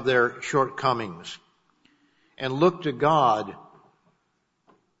repent of their shortcomings and look to God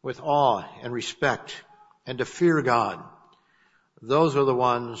with awe and respect and to fear God, those are the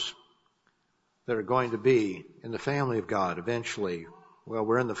ones that are going to be in the family of God eventually. Well,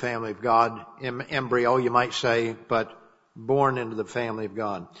 we're in the family of God, embryo, you might say, but born into the family of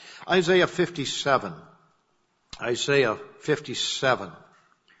God. Isaiah 57. Isaiah 57.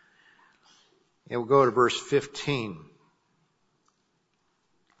 And we'll go to verse 15.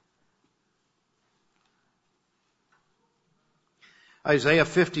 Isaiah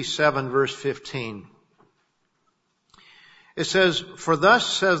 57, verse 15. It says, "For thus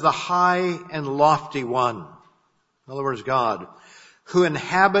says the high and lofty one," in other words, God, "who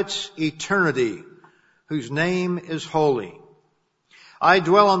inhabits eternity, whose name is holy. I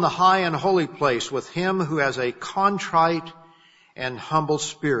dwell on the high and holy place with him who has a contrite and humble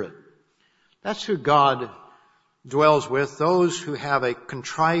spirit." That's who God dwells with, those who have a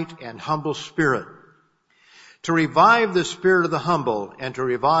contrite and humble spirit. To revive the spirit of the humble and to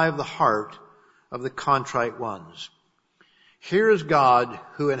revive the heart of the contrite ones. Here is God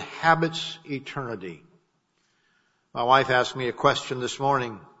who inhabits eternity. My wife asked me a question this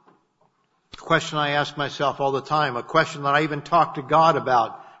morning. A question I ask myself all the time. A question that I even talk to God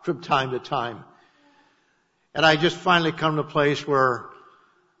about from time to time. And I just finally come to a place where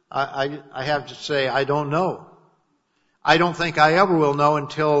I have to say, I don't know. I don't think I ever will know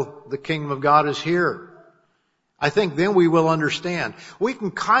until the kingdom of God is here. I think then we will understand. We can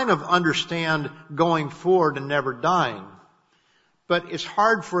kind of understand going forward and never dying. But it's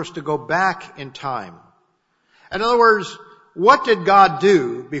hard for us to go back in time. In other words, what did God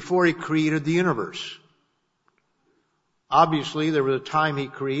do before He created the universe? Obviously, there was a time He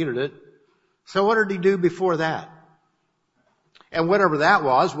created it. So what did He do before that? And whatever that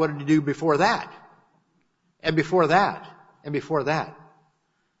was, what did He do before that? And before that? And before that?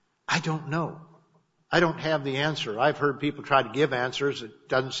 I don't know. I don't have the answer. I've heard people try to give answers. It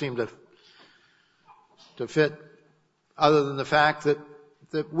doesn't seem to fit, other than the fact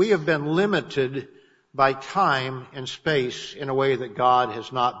that we have been limited by time and space in a way that God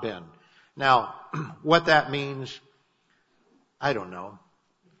has not been. Now, what that means, I don't know.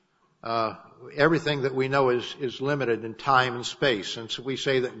 Everything that we know is limited in time and space. And so we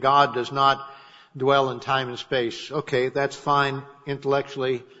say that God does not dwell in time and space. Okay, that's fine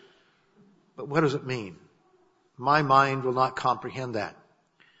intellectually. But what does it mean? My mind will not comprehend that.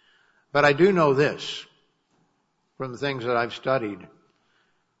 But I do know this from the things that I've studied.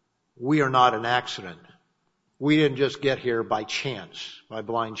 We are not an accident. We didn't just get here by chance, by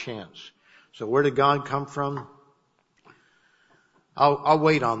blind chance. So where did God come from? I'll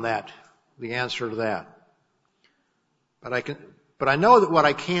wait on that, the answer to that. But I know that what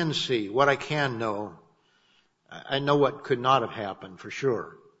I can see, what I can know, I know what could not have happened for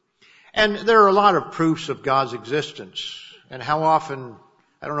sure. And there are a lot of proofs of God's existence. And how often,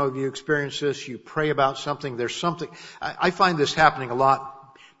 I don't know if you experience this, you pray about something, there's something. I find this happening a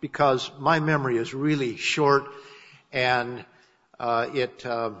lot because my memory is really short, and you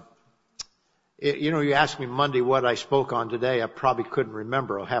asked me Monday what I spoke on today, I probably couldn't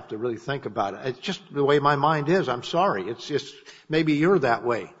remember. I'll have to really think about it. It's just the way my mind is. I'm sorry. It's just, maybe you're that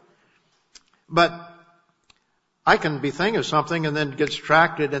way. But I can be thinking of something and then get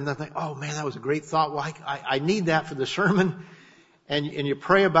distracted and then think, oh man, that was a great thought. Well, I need that for the sermon. And you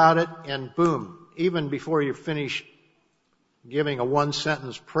pray about it, and boom, even before you finish giving a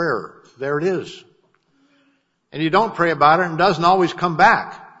one-sentence prayer, there it is. And you don't pray about it, and it doesn't always come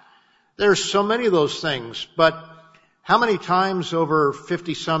back. There's so many of those things, but how many times over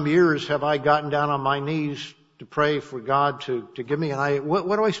 50-some years have I gotten down on my knees to pray for God to give me, and what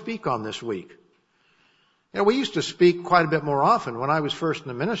do I speak on this week? We used to speak quite a bit more often. When I was first in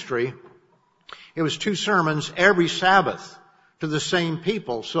the ministry, it was 2 sermons every Sabbath to the same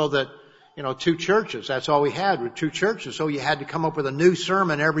people, so that, 2 churches, that's all we had, were 2 churches. So you had to come up with a new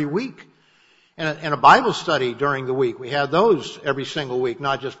sermon every week. And a Bible study during the week. We had those every single week,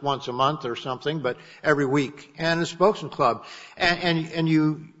 not just once a month or something, but every week. And a spokesman club. And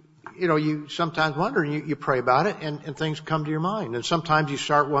you sometimes wonder, and you pray about it, and things come to your mind. And sometimes you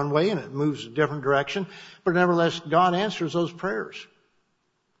start one way and it moves a different direction, but nevertheless, God answers those prayers.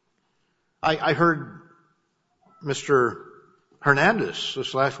 I heard Mr. Hernandez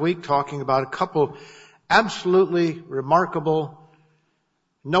this last week talking about a couple absolutely remarkable,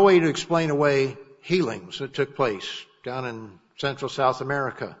 no way to explain away healings that took place down in Central South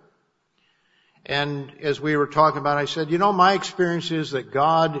America. And as we were talking about, I said, my experience is that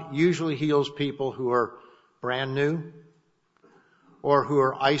God usually heals people who are brand new or who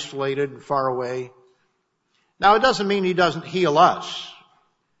are isolated and far away. Now, it doesn't mean He doesn't heal us,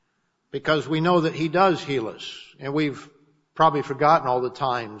 because we know that He does heal us. And we've probably forgotten all the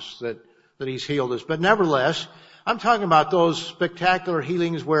times that He's healed us. But nevertheless, I'm talking about those spectacular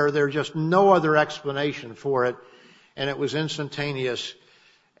healings where there's just no other explanation for it, and it was instantaneous.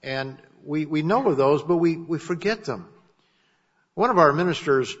 And we know of those, but we forget them. One of our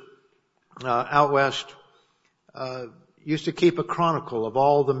ministers out west used to keep a chronicle of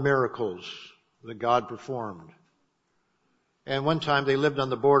all the miracles that God performed. And one time they lived on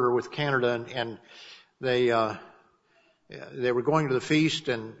the border with Canada, and they were going to the feast,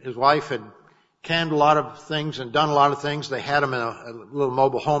 and his wife had canned a lot of things and done a lot of things. They had him in a little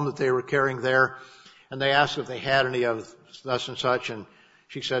mobile home that they were carrying there, and they asked if they had any of thus and such, and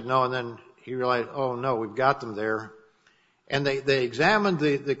she said no, and then he realized, oh no, we've got them there. And they examined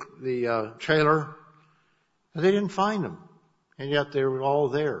the trailer, and they didn't find them. And yet they were all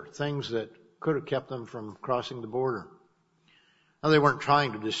there, things that could have kept them from crossing the border. Now, they weren't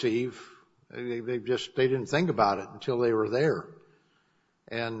trying to deceive. They didn't think about it until they were there.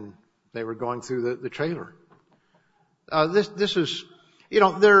 And they were going through the trailer. This is,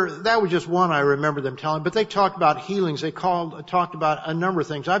 that was just one I remember them telling, but they talked about healings. They talked about a number of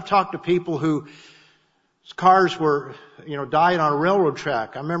things. I've talked to people whose cars were, died on a railroad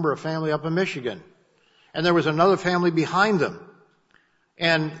track. I remember a family up in Michigan, and there was another family behind them.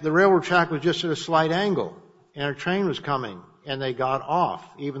 And the railroad track was just at a slight angle, and a train was coming, and they got off,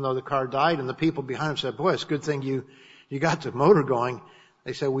 even though the car died. And the people behind them said, boy, it's a good thing you got the motor going.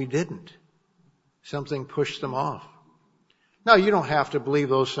 They said, we didn't. Something pushed them off. Now, you don't have to believe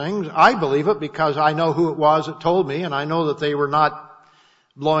those things. I believe it because I know who it was that told me, and I know that they were not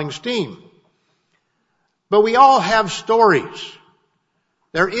blowing steam. But we all have stories.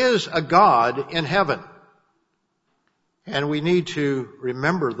 There is a God in heaven. And we need to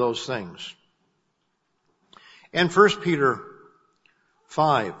remember those things. In 1 Peter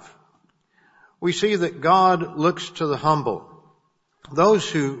 5, we see that God looks to the humble, those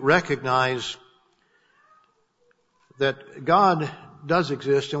who recognize that God does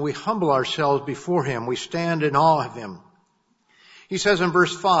exist, and we humble ourselves before Him. We stand in awe of Him. He says in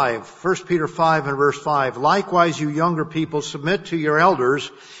verse 5, 1 Peter 5 and verse 5, likewise you younger people submit to your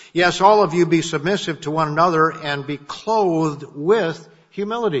elders. Yes, all of you be submissive to one another and be clothed with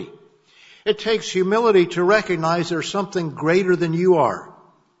humility. It takes humility to recognize there's something greater than you are.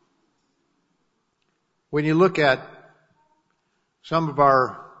 When you look at some of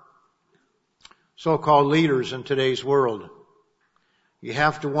our so-called leaders in today's world, you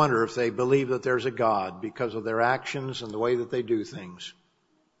have to wonder if they believe that there's a God because of their actions and the way that they do things.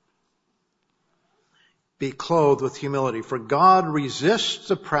 Be clothed with humility, for God resists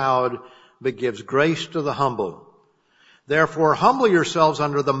the proud but gives grace to the humble. Therefore, humble yourselves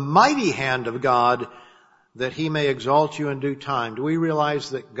under the mighty hand of God, that He may exalt you in due time. Do we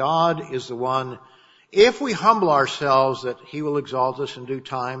realize that God is the one, if we humble ourselves, that He will exalt us in due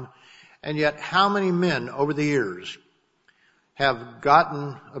time? And yet, how many men over the years have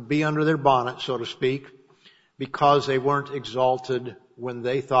gotten a bee under their bonnet, so to speak, because they weren't exalted when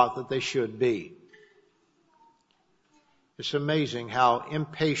they thought that they should be? It's amazing how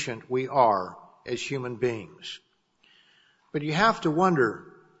impatient we are as human beings. But you have to wonder,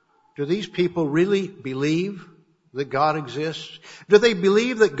 do these people really believe that God exists? Do they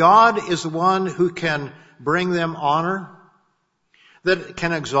believe that God is the one who can bring them honor? That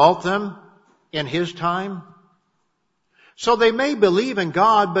can exalt them in His time? So they may believe in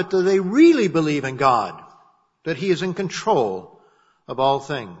God, but do they really believe in God? That He is in control of all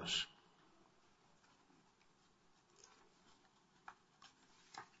things?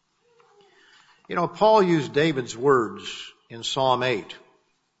 Paul used David's words in Psalm 8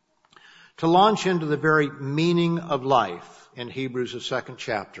 to launch into the very meaning of life in Hebrews, the 2nd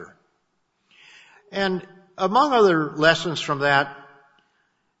chapter. And among other lessons from that,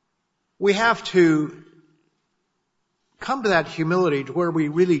 we have to come to that humility to where we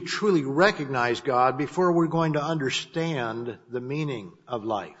really truly recognize God before we're going to understand the meaning of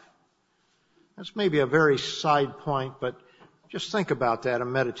life. That's maybe a very side point, but just think about that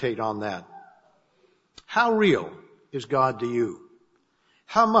and meditate on that. How real is God to you?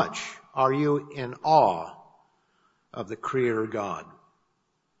 How much are you in awe of the Creator God?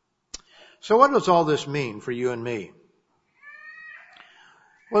 So what does all this mean for you and me?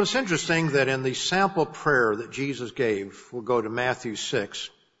 Well, it's interesting that in the sample prayer that Jesus gave, we'll go to Matthew 6,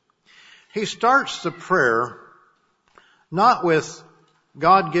 He starts the prayer not with,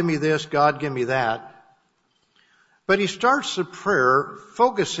 God give me this, God give me that, but He starts the prayer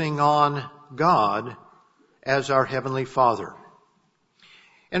focusing on God as our Heavenly Father.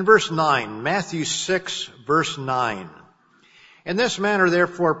 In verse 9, Matthew 6, verse 9, in this manner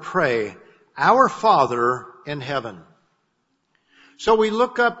therefore pray, Our Father in heaven. So we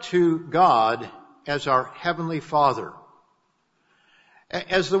look up to God as our Heavenly Father,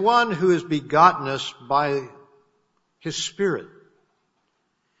 as the one who has begotten us by His Spirit.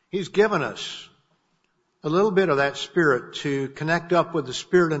 He's given us a little bit of that Spirit to connect up with the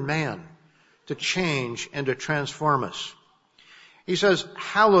Spirit in man, to change and to transform us. He says,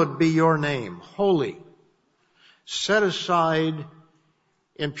 hallowed be your name, holy. Set aside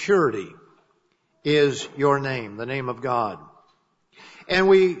impurity is your name, the name of God. And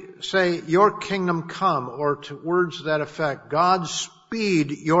we say, your kingdom come, or to words to that effect, God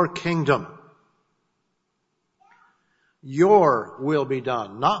speed your kingdom. Your will be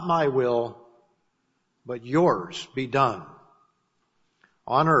done. Not my will, but yours be done.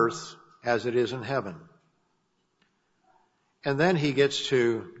 On earth as it is in heaven. And then he gets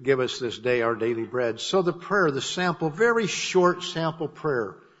to give us this day our daily bread. So the prayer, the sample, very short sample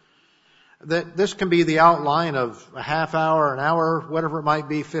prayer. That this can be the outline of a half hour, an hour, whatever it might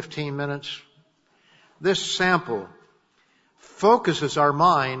be, 15 minutes. This sample focuses our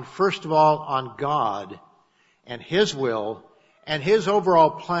mind, first of all, on God and His will and His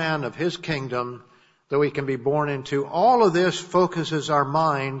overall plan of His kingdom that we can be born into. All of this focuses our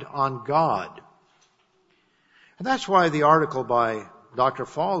mind on God. And that's why the article by Dr.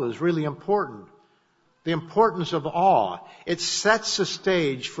 Fall is really important. The importance of awe. It sets the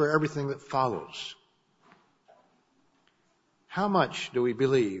stage for everything that follows. How much do we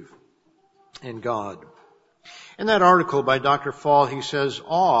believe in God? In that article by Dr. Fall, he says,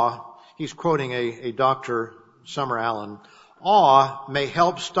 awe, he's quoting a Dr. Summer Allen, awe may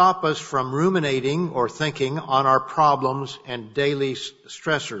help stop us from ruminating or thinking on our problems and daily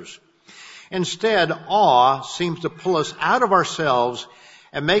stressors. Instead, awe seems to pull us out of ourselves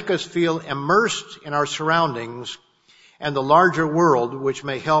and make us feel immersed in our surroundings and the larger world, which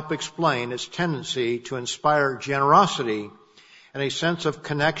may help explain its tendency to inspire generosity and a sense of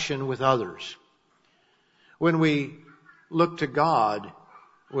connection with others. When we look to God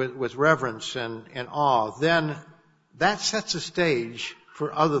with reverence and awe, then that sets the stage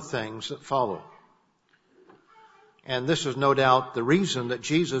for other things that follow. And this is no doubt the reason that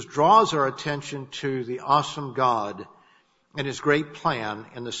Jesus draws our attention to the awesome God and His great plan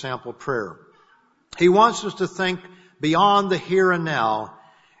in the sample prayer. He wants us to think beyond the here and now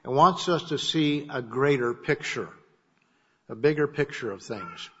and wants us to see a greater picture, a bigger picture of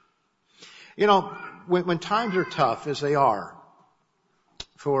things. You know, when times are tough, as they are,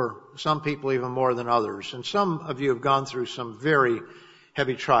 for some people even more than others, and some of you have gone through some very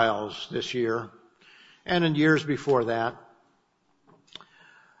heavy trials this year, and in years before that,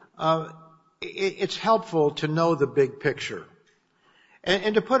 it's helpful to know the big picture.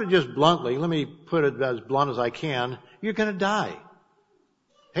 And to put it just bluntly, let me put it as blunt as I can, you're going to die.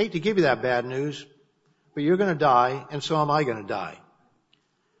 Hate to give you that bad news, but you're going to die, and so am I going to die.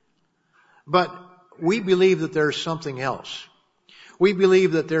 But we believe that there's something else. We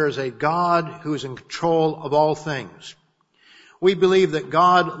believe that there is a God who is in control of all things. We believe that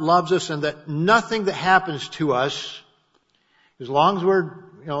God loves us and that nothing that happens to us, as long as we're,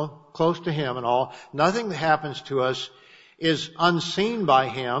 close to Him and all, nothing that happens to us is unseen by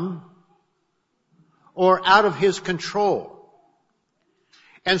Him or out of His control.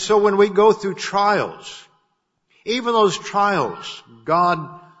 And so when we go through trials, even those trials,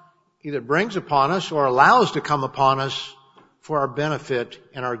 God either brings upon us or allows to come upon us for our benefit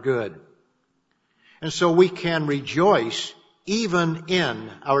and our good. And so we can rejoice even in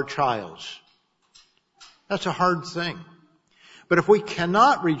our trials. That's a hard thing. But if we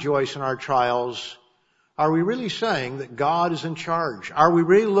cannot rejoice in our trials, are we really saying that God is in charge? Are we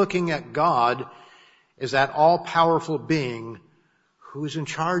really looking at God as that all-powerful being who is in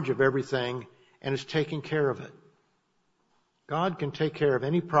charge of everything and is taking care of it? God can take care of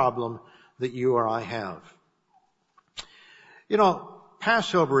any problem that you or I have.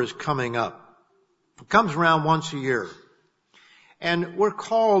 Passover is coming up. It comes around once a year. And we're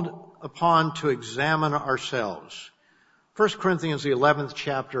called upon to examine ourselves. 1 Corinthians, the 11th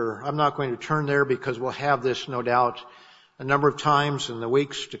chapter, I'm not going to turn there because we'll have this, no doubt, a number of times in the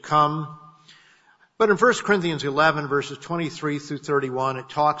weeks to come. But in 1 Corinthians 11, verses 23 through 31, it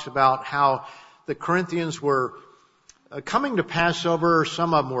talks about how the Corinthians were coming to Passover.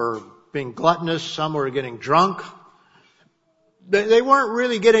 Some of them were being gluttonous. Some were getting drunk. They weren't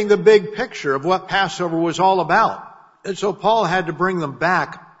really getting the big picture of what Passover was all about. And so Paul had to bring them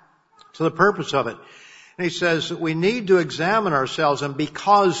back to the purpose of it. And he says that we need to examine ourselves, and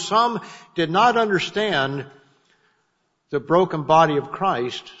because some did not understand the broken body of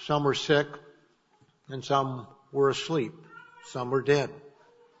Christ, some were sick and some were asleep, some were dead.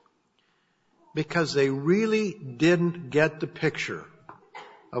 Because they really didn't get the picture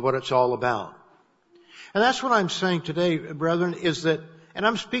of what it's all about. And that's what I'm saying today, brethren, is that, and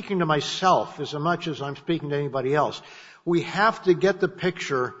I'm speaking to myself as much as I'm speaking to anybody else, we have to get the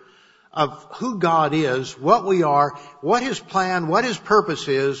picture of who God is, what we are, what His plan, what His purpose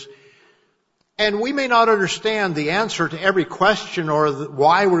is. And we may not understand the answer to every question or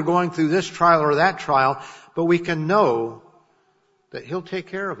why we're going through this trial or that trial, but we can know that He'll take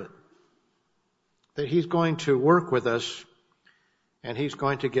care of it. That He's going to work with us and He's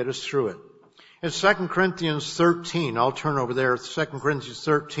going to get us through it. In 2 Corinthians 13, I'll turn over there, 2 Corinthians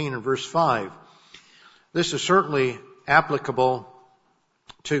 13 and verse 5. This is certainly applicable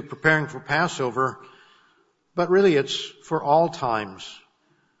to preparing for Passover, but really it's for all times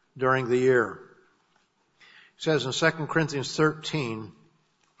during the year. It says in 2 Corinthians 13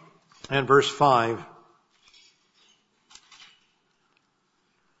 and verse 5,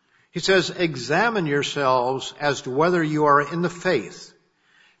 he says, examine yourselves as to whether you are in the faith.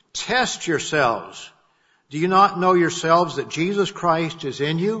 Test yourselves. Do you not know yourselves that Jesus Christ is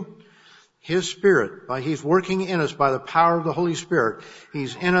in you? His Spirit, He's working in us by the power of the Holy Spirit.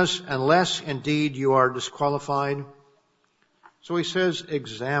 He's in us unless indeed you are disqualified. So he says,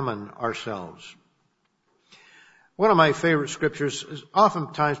 examine ourselves. One of my favorite scriptures is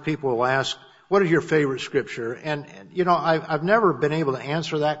oftentimes people will ask, what is your favorite scripture? And I've never been able to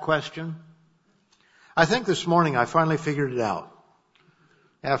answer that question. I think this morning I finally figured it out.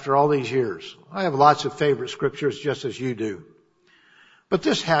 After all these years. I have lots of favorite scriptures just as you do. But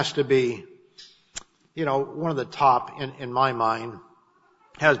this has to be, one of the top in my mind.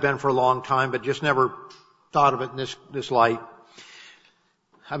 Has been for a long time, but just never thought of it in this light.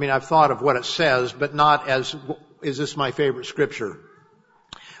 I mean, I've thought of what it says, but not as, is this my favorite scripture?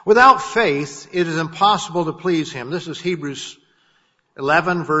 Without faith, it is impossible to please Him. This is Hebrews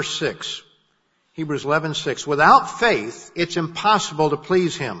 11 verse 6. Hebrews 11:6. Without faith, it's impossible to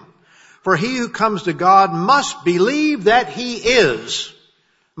please Him. For he who comes to God must believe that He is,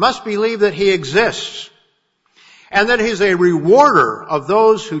 must believe that He exists, and that He's a rewarder of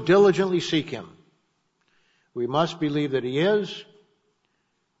those who diligently seek Him. We must believe that He is,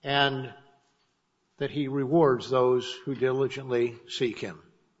 and that He rewards those who diligently seek Him.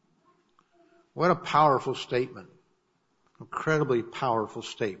 What a powerful statement. Incredibly powerful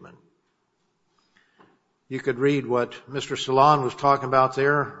statement. You could read what Mr. Salon was talking about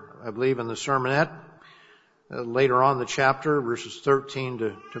there, I believe in the sermonette, later on in the chapter, verses 13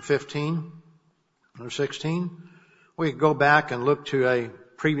 to 15 or 16. We could go back and look to a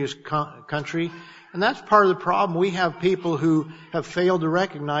previous country. And that's part of the problem. We have people who have failed to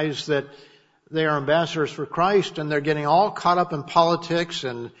recognize that they are ambassadors for Christ, and they're getting all caught up in politics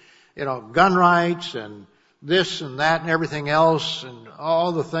and, gun rights and this and that and everything else and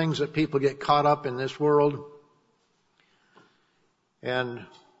all the things that people get caught up in this world. And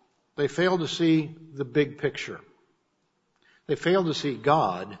they fail to see the big picture. They fail to see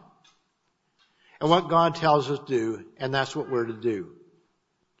God and what God tells us to do, and that's what we're to do.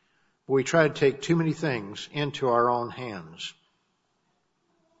 But we try to take too many things into our own hands.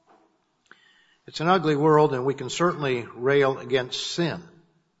 It's an ugly world, and we can certainly rail against sin.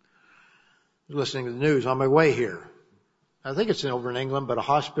 Listening to the news on my way here. I think it's over in England, but a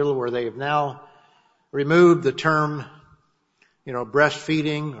hospital where they have now removed the term,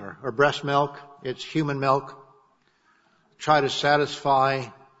 breastfeeding or breast milk. It's human milk. Try to satisfy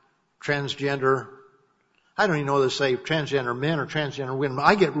transgender. I don't even know whether to say transgender men or transgender women.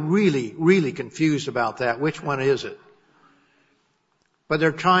 I get really, really confused about that. Which one is it? But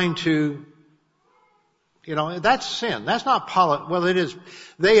they're trying to, that's sin. That's not well, it is.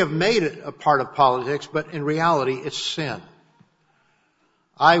 They have made it a part of politics, but in reality, it's sin.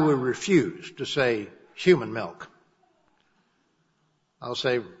 I would refuse to say human milk. I'll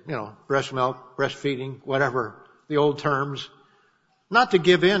say, breast milk, breastfeeding, whatever, the old terms. Not to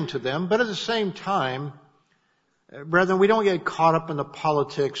give in to them, but at the same time, brethren, we don't get caught up in the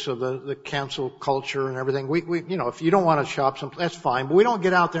politics of the cancel culture and everything. We if you don't want to shop someplace, that's fine, but we don't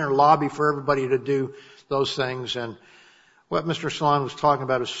get out there and lobby for everybody to do those things. And what Mr. Salon was talking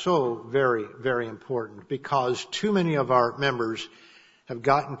about is so very, very important, because too many of our members have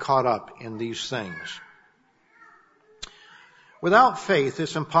gotten caught up in these things. Without faith,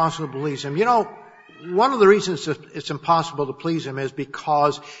 it's impossible to please Him. One of the reasons it's impossible to please Him is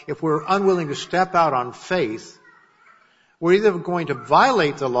because if we're unwilling to step out on faith, we're either going to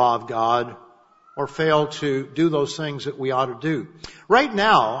violate the law of God or fail to do those things that we ought to do. Right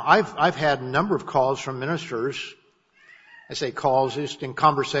now, I've had a number of calls from ministers. I say calls, just in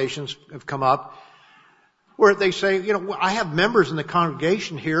conversations have come up, where they say, I have members in the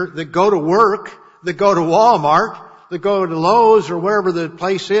congregation here that go to work, that go to Walmart, that go to Lowe's or wherever the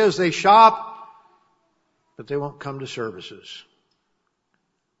place is, they shop, but they won't come to services.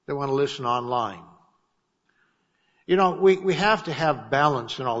 They want to listen online. We have to have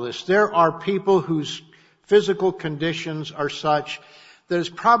balance in all this. There are people whose physical conditions are such that it's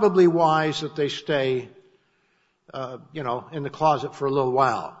probably wise that they stay, in the closet for a little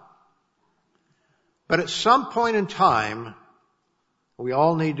while. But at some point in time, we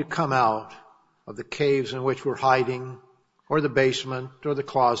all need to come out of the caves in which we're hiding, or the basement, or the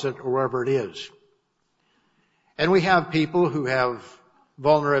closet, or wherever it is. And we have people who have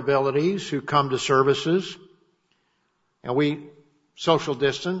vulnerabilities who come to services, and we social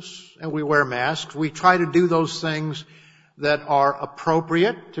distance, and we wear masks. We try to do those things that are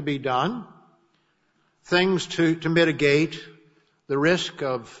appropriate to be done, things to mitigate the risk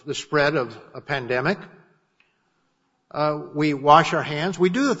of the spread of a pandemic. We wash our hands. We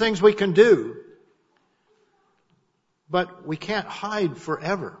do the things we can do. But we can't hide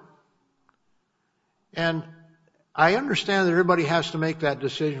forever. And I understand that everybody has to make that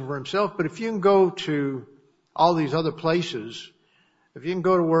decision for himself, but if you can go to all these other places, if you can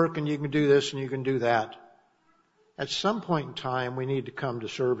go to work and you can do this and you can do that, at some point in time we need to come to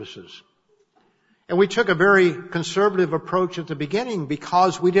services. And we took a very conservative approach at the beginning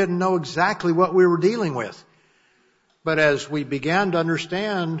because we didn't know exactly what we were dealing with. But as we began to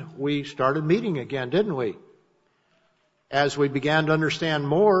understand, we started meeting again, didn't we? As we began to understand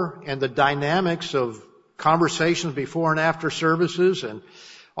more and the dynamics of conversations before and after services and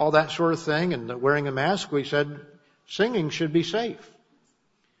all that sort of thing, and wearing a mask, we said singing should be safe.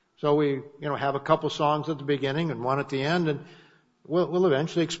 So we, have a couple songs at the beginning and one at the end, and we'll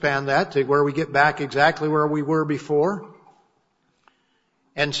eventually expand that to where we get back exactly where we were before.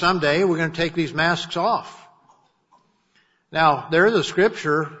 And someday we're going to take these masks off. Now, there is a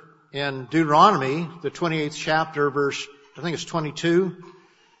scripture in Deuteronomy, the 28th chapter, verse, I think it's 22,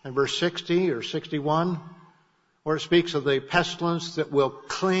 and verse 60 or 61, where it speaks of the pestilence that will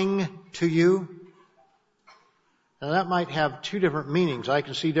cling to you. Now, that might have two different meanings. I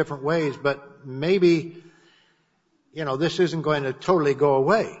can see different ways, but maybe, this isn't going to totally go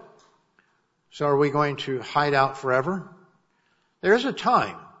away. So are we going to hide out forever? There is a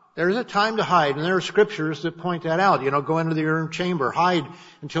time. There is a time to hide, and there are scriptures that point that out. Go into the inner chamber, hide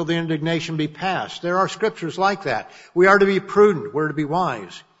until the indignation be past. There are scriptures like that. We are to be prudent. We're to be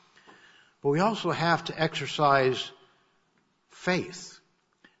wise. But we also have to exercise faith.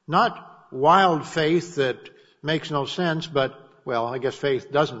 Not wild faith that makes no sense, but, I guess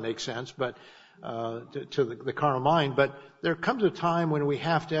faith doesn't make sense, but to the carnal mind. But there comes a time when we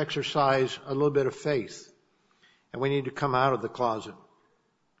have to exercise a little bit of faith, and we need to come out of the closet.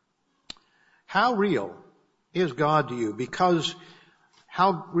 How real is God to you? Because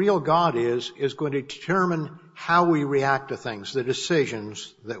how real God is going to determine how we react to things, the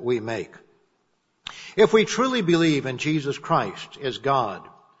decisions that we make. If we truly believe in Jesus Christ as God,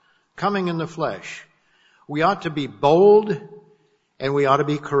 coming in the flesh, we ought to be bold and we ought to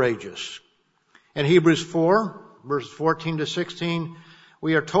be courageous. In Hebrews 4, verses 14 to 16,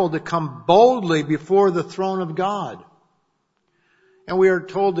 we are told to come boldly before the throne of God. And we are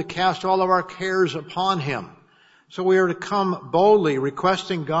told to cast all of our cares upon Him. So we are to come boldly,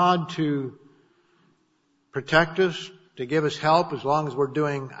 requesting God to protect us, to give us help as long as we're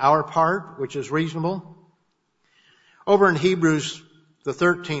doing our part, which is reasonable. Over in Hebrews, the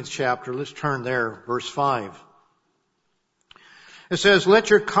 13th chapter, let's turn there, verse 5. It says, "Let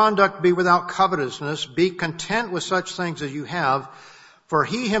your conduct be without covetousness. Be content with such things as you have. For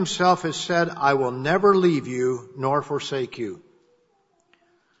He Himself has said, I will never leave you nor forsake you."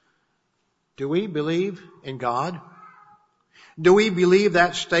 Do we believe in God? Do we believe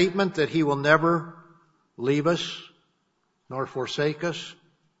that statement that He will never leave us nor forsake us?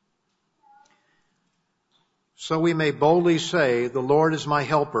 So we may boldly say, "The Lord is my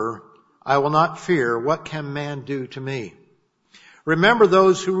helper. I will not fear. What can man do to me?" Remember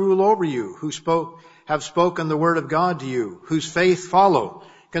those who rule over you, who have spoken the word of God to you, whose faith follow,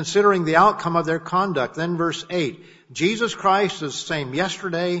 considering the outcome of their conduct. Then verse 8, Jesus Christ is the same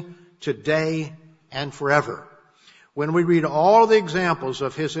yesterday, today, and forever. When we read all the examples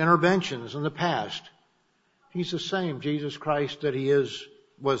of His interventions in the past, He's the same Jesus Christ that He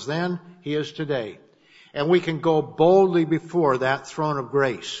was then, He is today. And we can go boldly before that throne of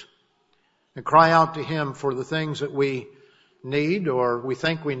grace and cry out to Him for the things that we need or we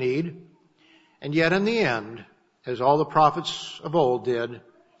think we need. And yet in the end, as all the prophets of old did,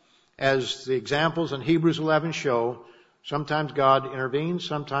 as the examples in Hebrews 11 show, sometimes God intervenes,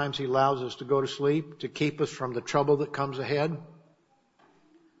 sometimes He allows us to go to sleep to keep us from the trouble that comes ahead.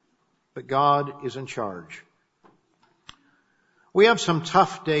 But God is in charge. We have some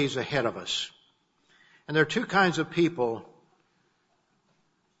tough days ahead of us. And there are two kinds of people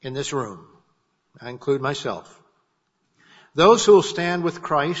in this room. I include myself. those who will stand with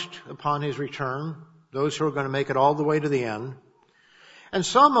Christ upon his return, those who are going to make it all the way to the end. And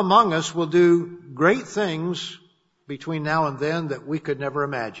some among us will do great things between now and then that we could never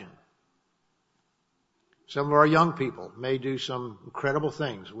imagine. Some of our young people may do some incredible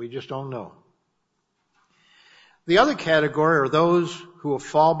things. We just don't know. The other category are those who will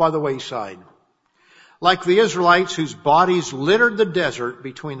fall by the wayside, like the Israelites whose bodies littered the desert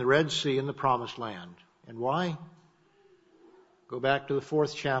between the Red Sea and the Promised Land. And why? Go back to the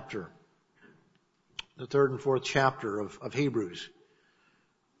 4th chapter, the 3rd and 4th chapter of Hebrews.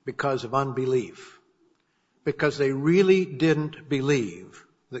 Because of unbelief. Because they really didn't believe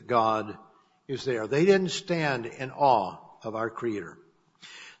that God is there. They didn't stand in awe of our Creator.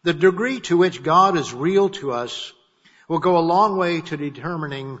 The degree to which God is real to us will go a long way to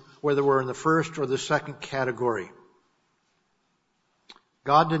determining whether we're in the first or the second category.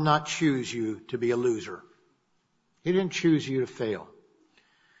 God did not choose you to be a loser. He didn't choose you to fail.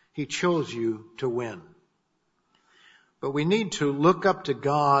 He chose you to win. But we need to look up to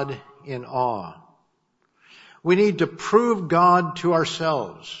God in awe. We need to prove God to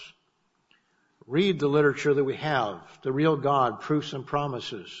ourselves. Read the literature that we have, The Real God, Proofs and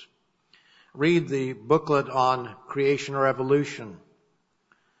Promises. Read the booklet on creation or evolution.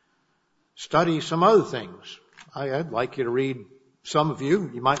 Study some other things. I'd like you to read, some of you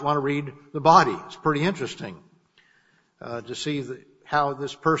might want to read The Body. It's pretty interesting to see how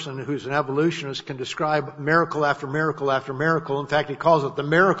this person who's an evolutionist can describe miracle after miracle after miracle. In fact, he calls it the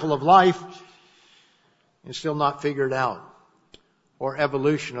miracle of life, and still not figured out. Or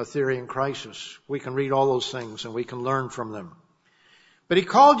evolution, a theory in crisis. We can read all those things and we can learn from them. But he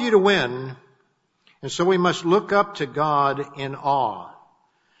called you to win, and so we must look up to God in awe.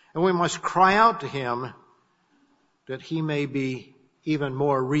 And we must cry out to him that he may be even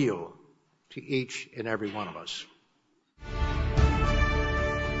more real to each and every one of us.